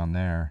terminal's down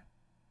there.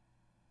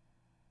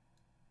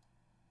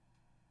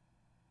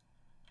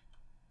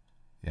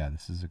 Yeah,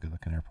 this is a good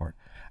looking airport.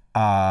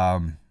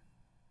 I'm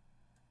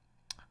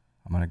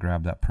going to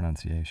grab that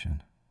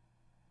pronunciation,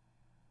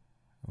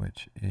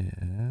 which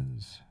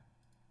is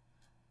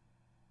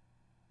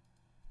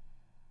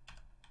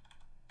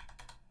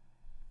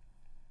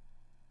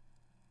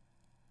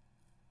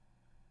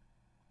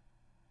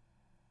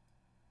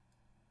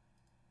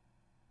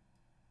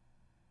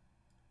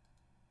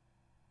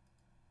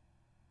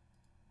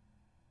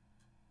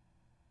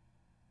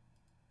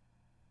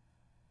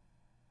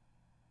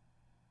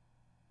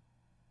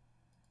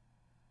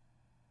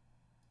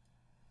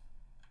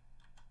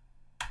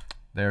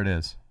there it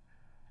is.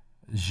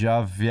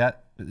 Zhavyetsky.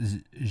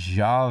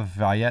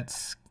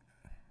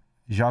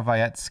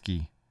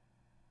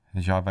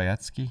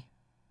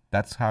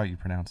 That's how you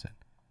pronounce it.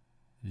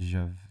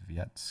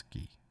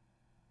 Zhavyetsky.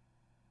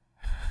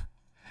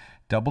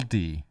 Double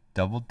D.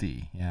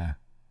 Yeah.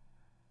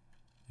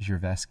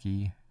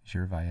 Zhavyetsky.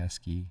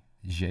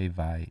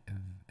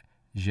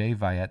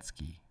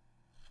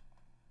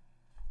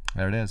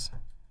 There it is.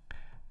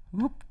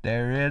 Whoop,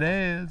 there it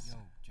is.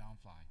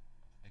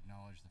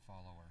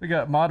 We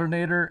got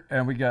Modernator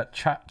and we got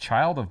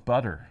Child of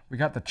Butter. We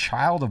got the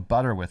Child of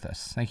Butter with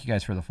us. Thank you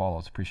guys for the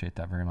follows. Appreciate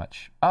that very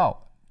much. Oh,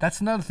 that's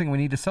another thing we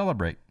need to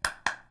celebrate.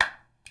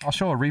 I'll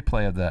show a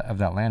replay of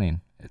that landing,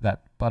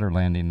 that butter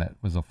landing that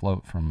was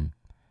afloat from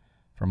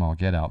all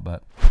get out.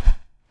 But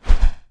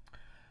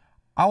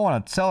I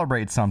want to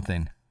celebrate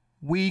something.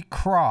 We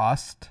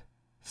crossed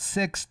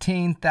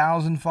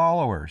 16,000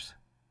 followers.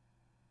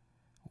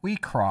 We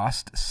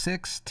crossed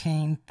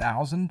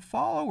 16,000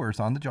 followers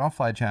on the John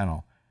Fly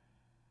channel.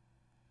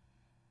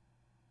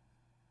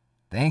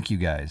 Thank you,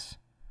 guys.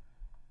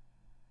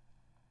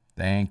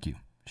 Thank you.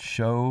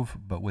 Shove,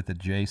 but with a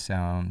J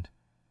sound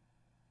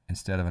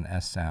instead of an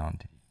S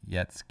sound.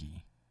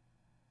 Yetsky.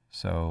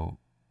 So,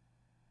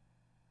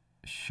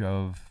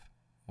 shove.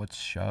 What's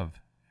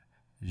shove?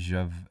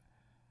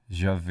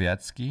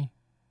 Zhavyetsky?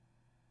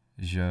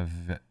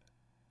 Javet.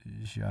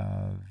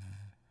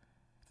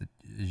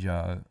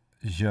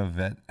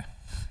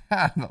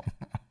 I don't know.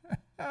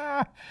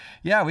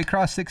 Yeah, we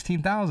crossed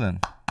 16,000.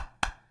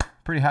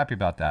 pretty happy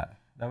about that.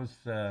 That was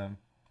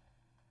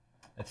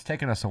it's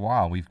taken us a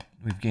while. We've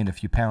gained a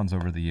few pounds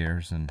over the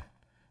years, and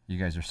you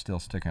guys are still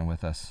sticking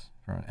with us.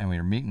 And we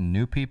are meeting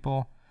new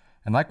people,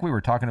 and like we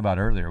were talking about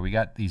earlier, we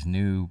got these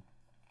new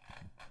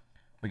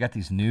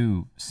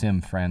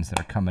sim friends that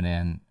are coming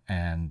in,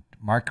 and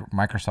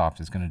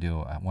Microsoft is going to do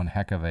one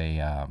heck of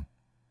a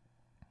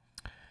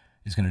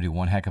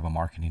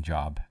marketing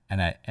job,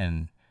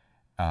 and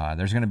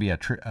there's going to be a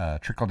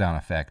trickle down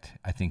effect,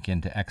 I think,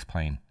 into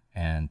X-Plane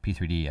and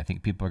P3D. I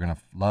think people are going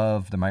to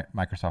love the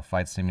Microsoft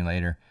Flight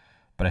Simulator,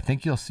 but I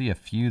think you'll see a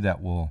few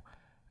that will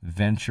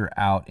venture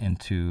out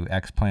into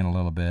X-Plane a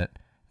little bit.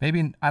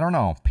 Maybe, I don't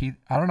know.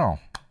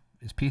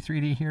 Is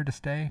P3D here to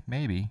stay?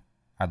 Maybe.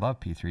 I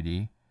love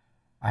P3D.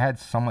 I had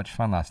so much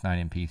fun last night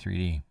in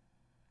P3D.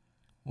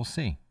 We'll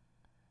see.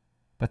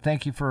 But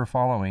thank you for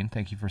following.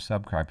 Thank you for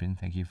subscribing.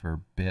 Thank you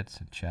for bits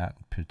and chat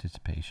and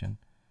participation.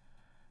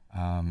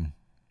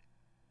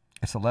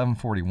 It's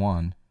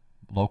 11:41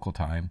 local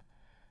time,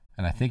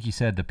 and I think you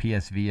said the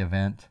PSV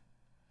event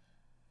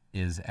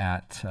is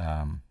at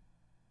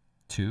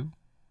 2.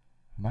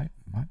 Might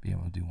be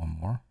able to do one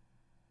more.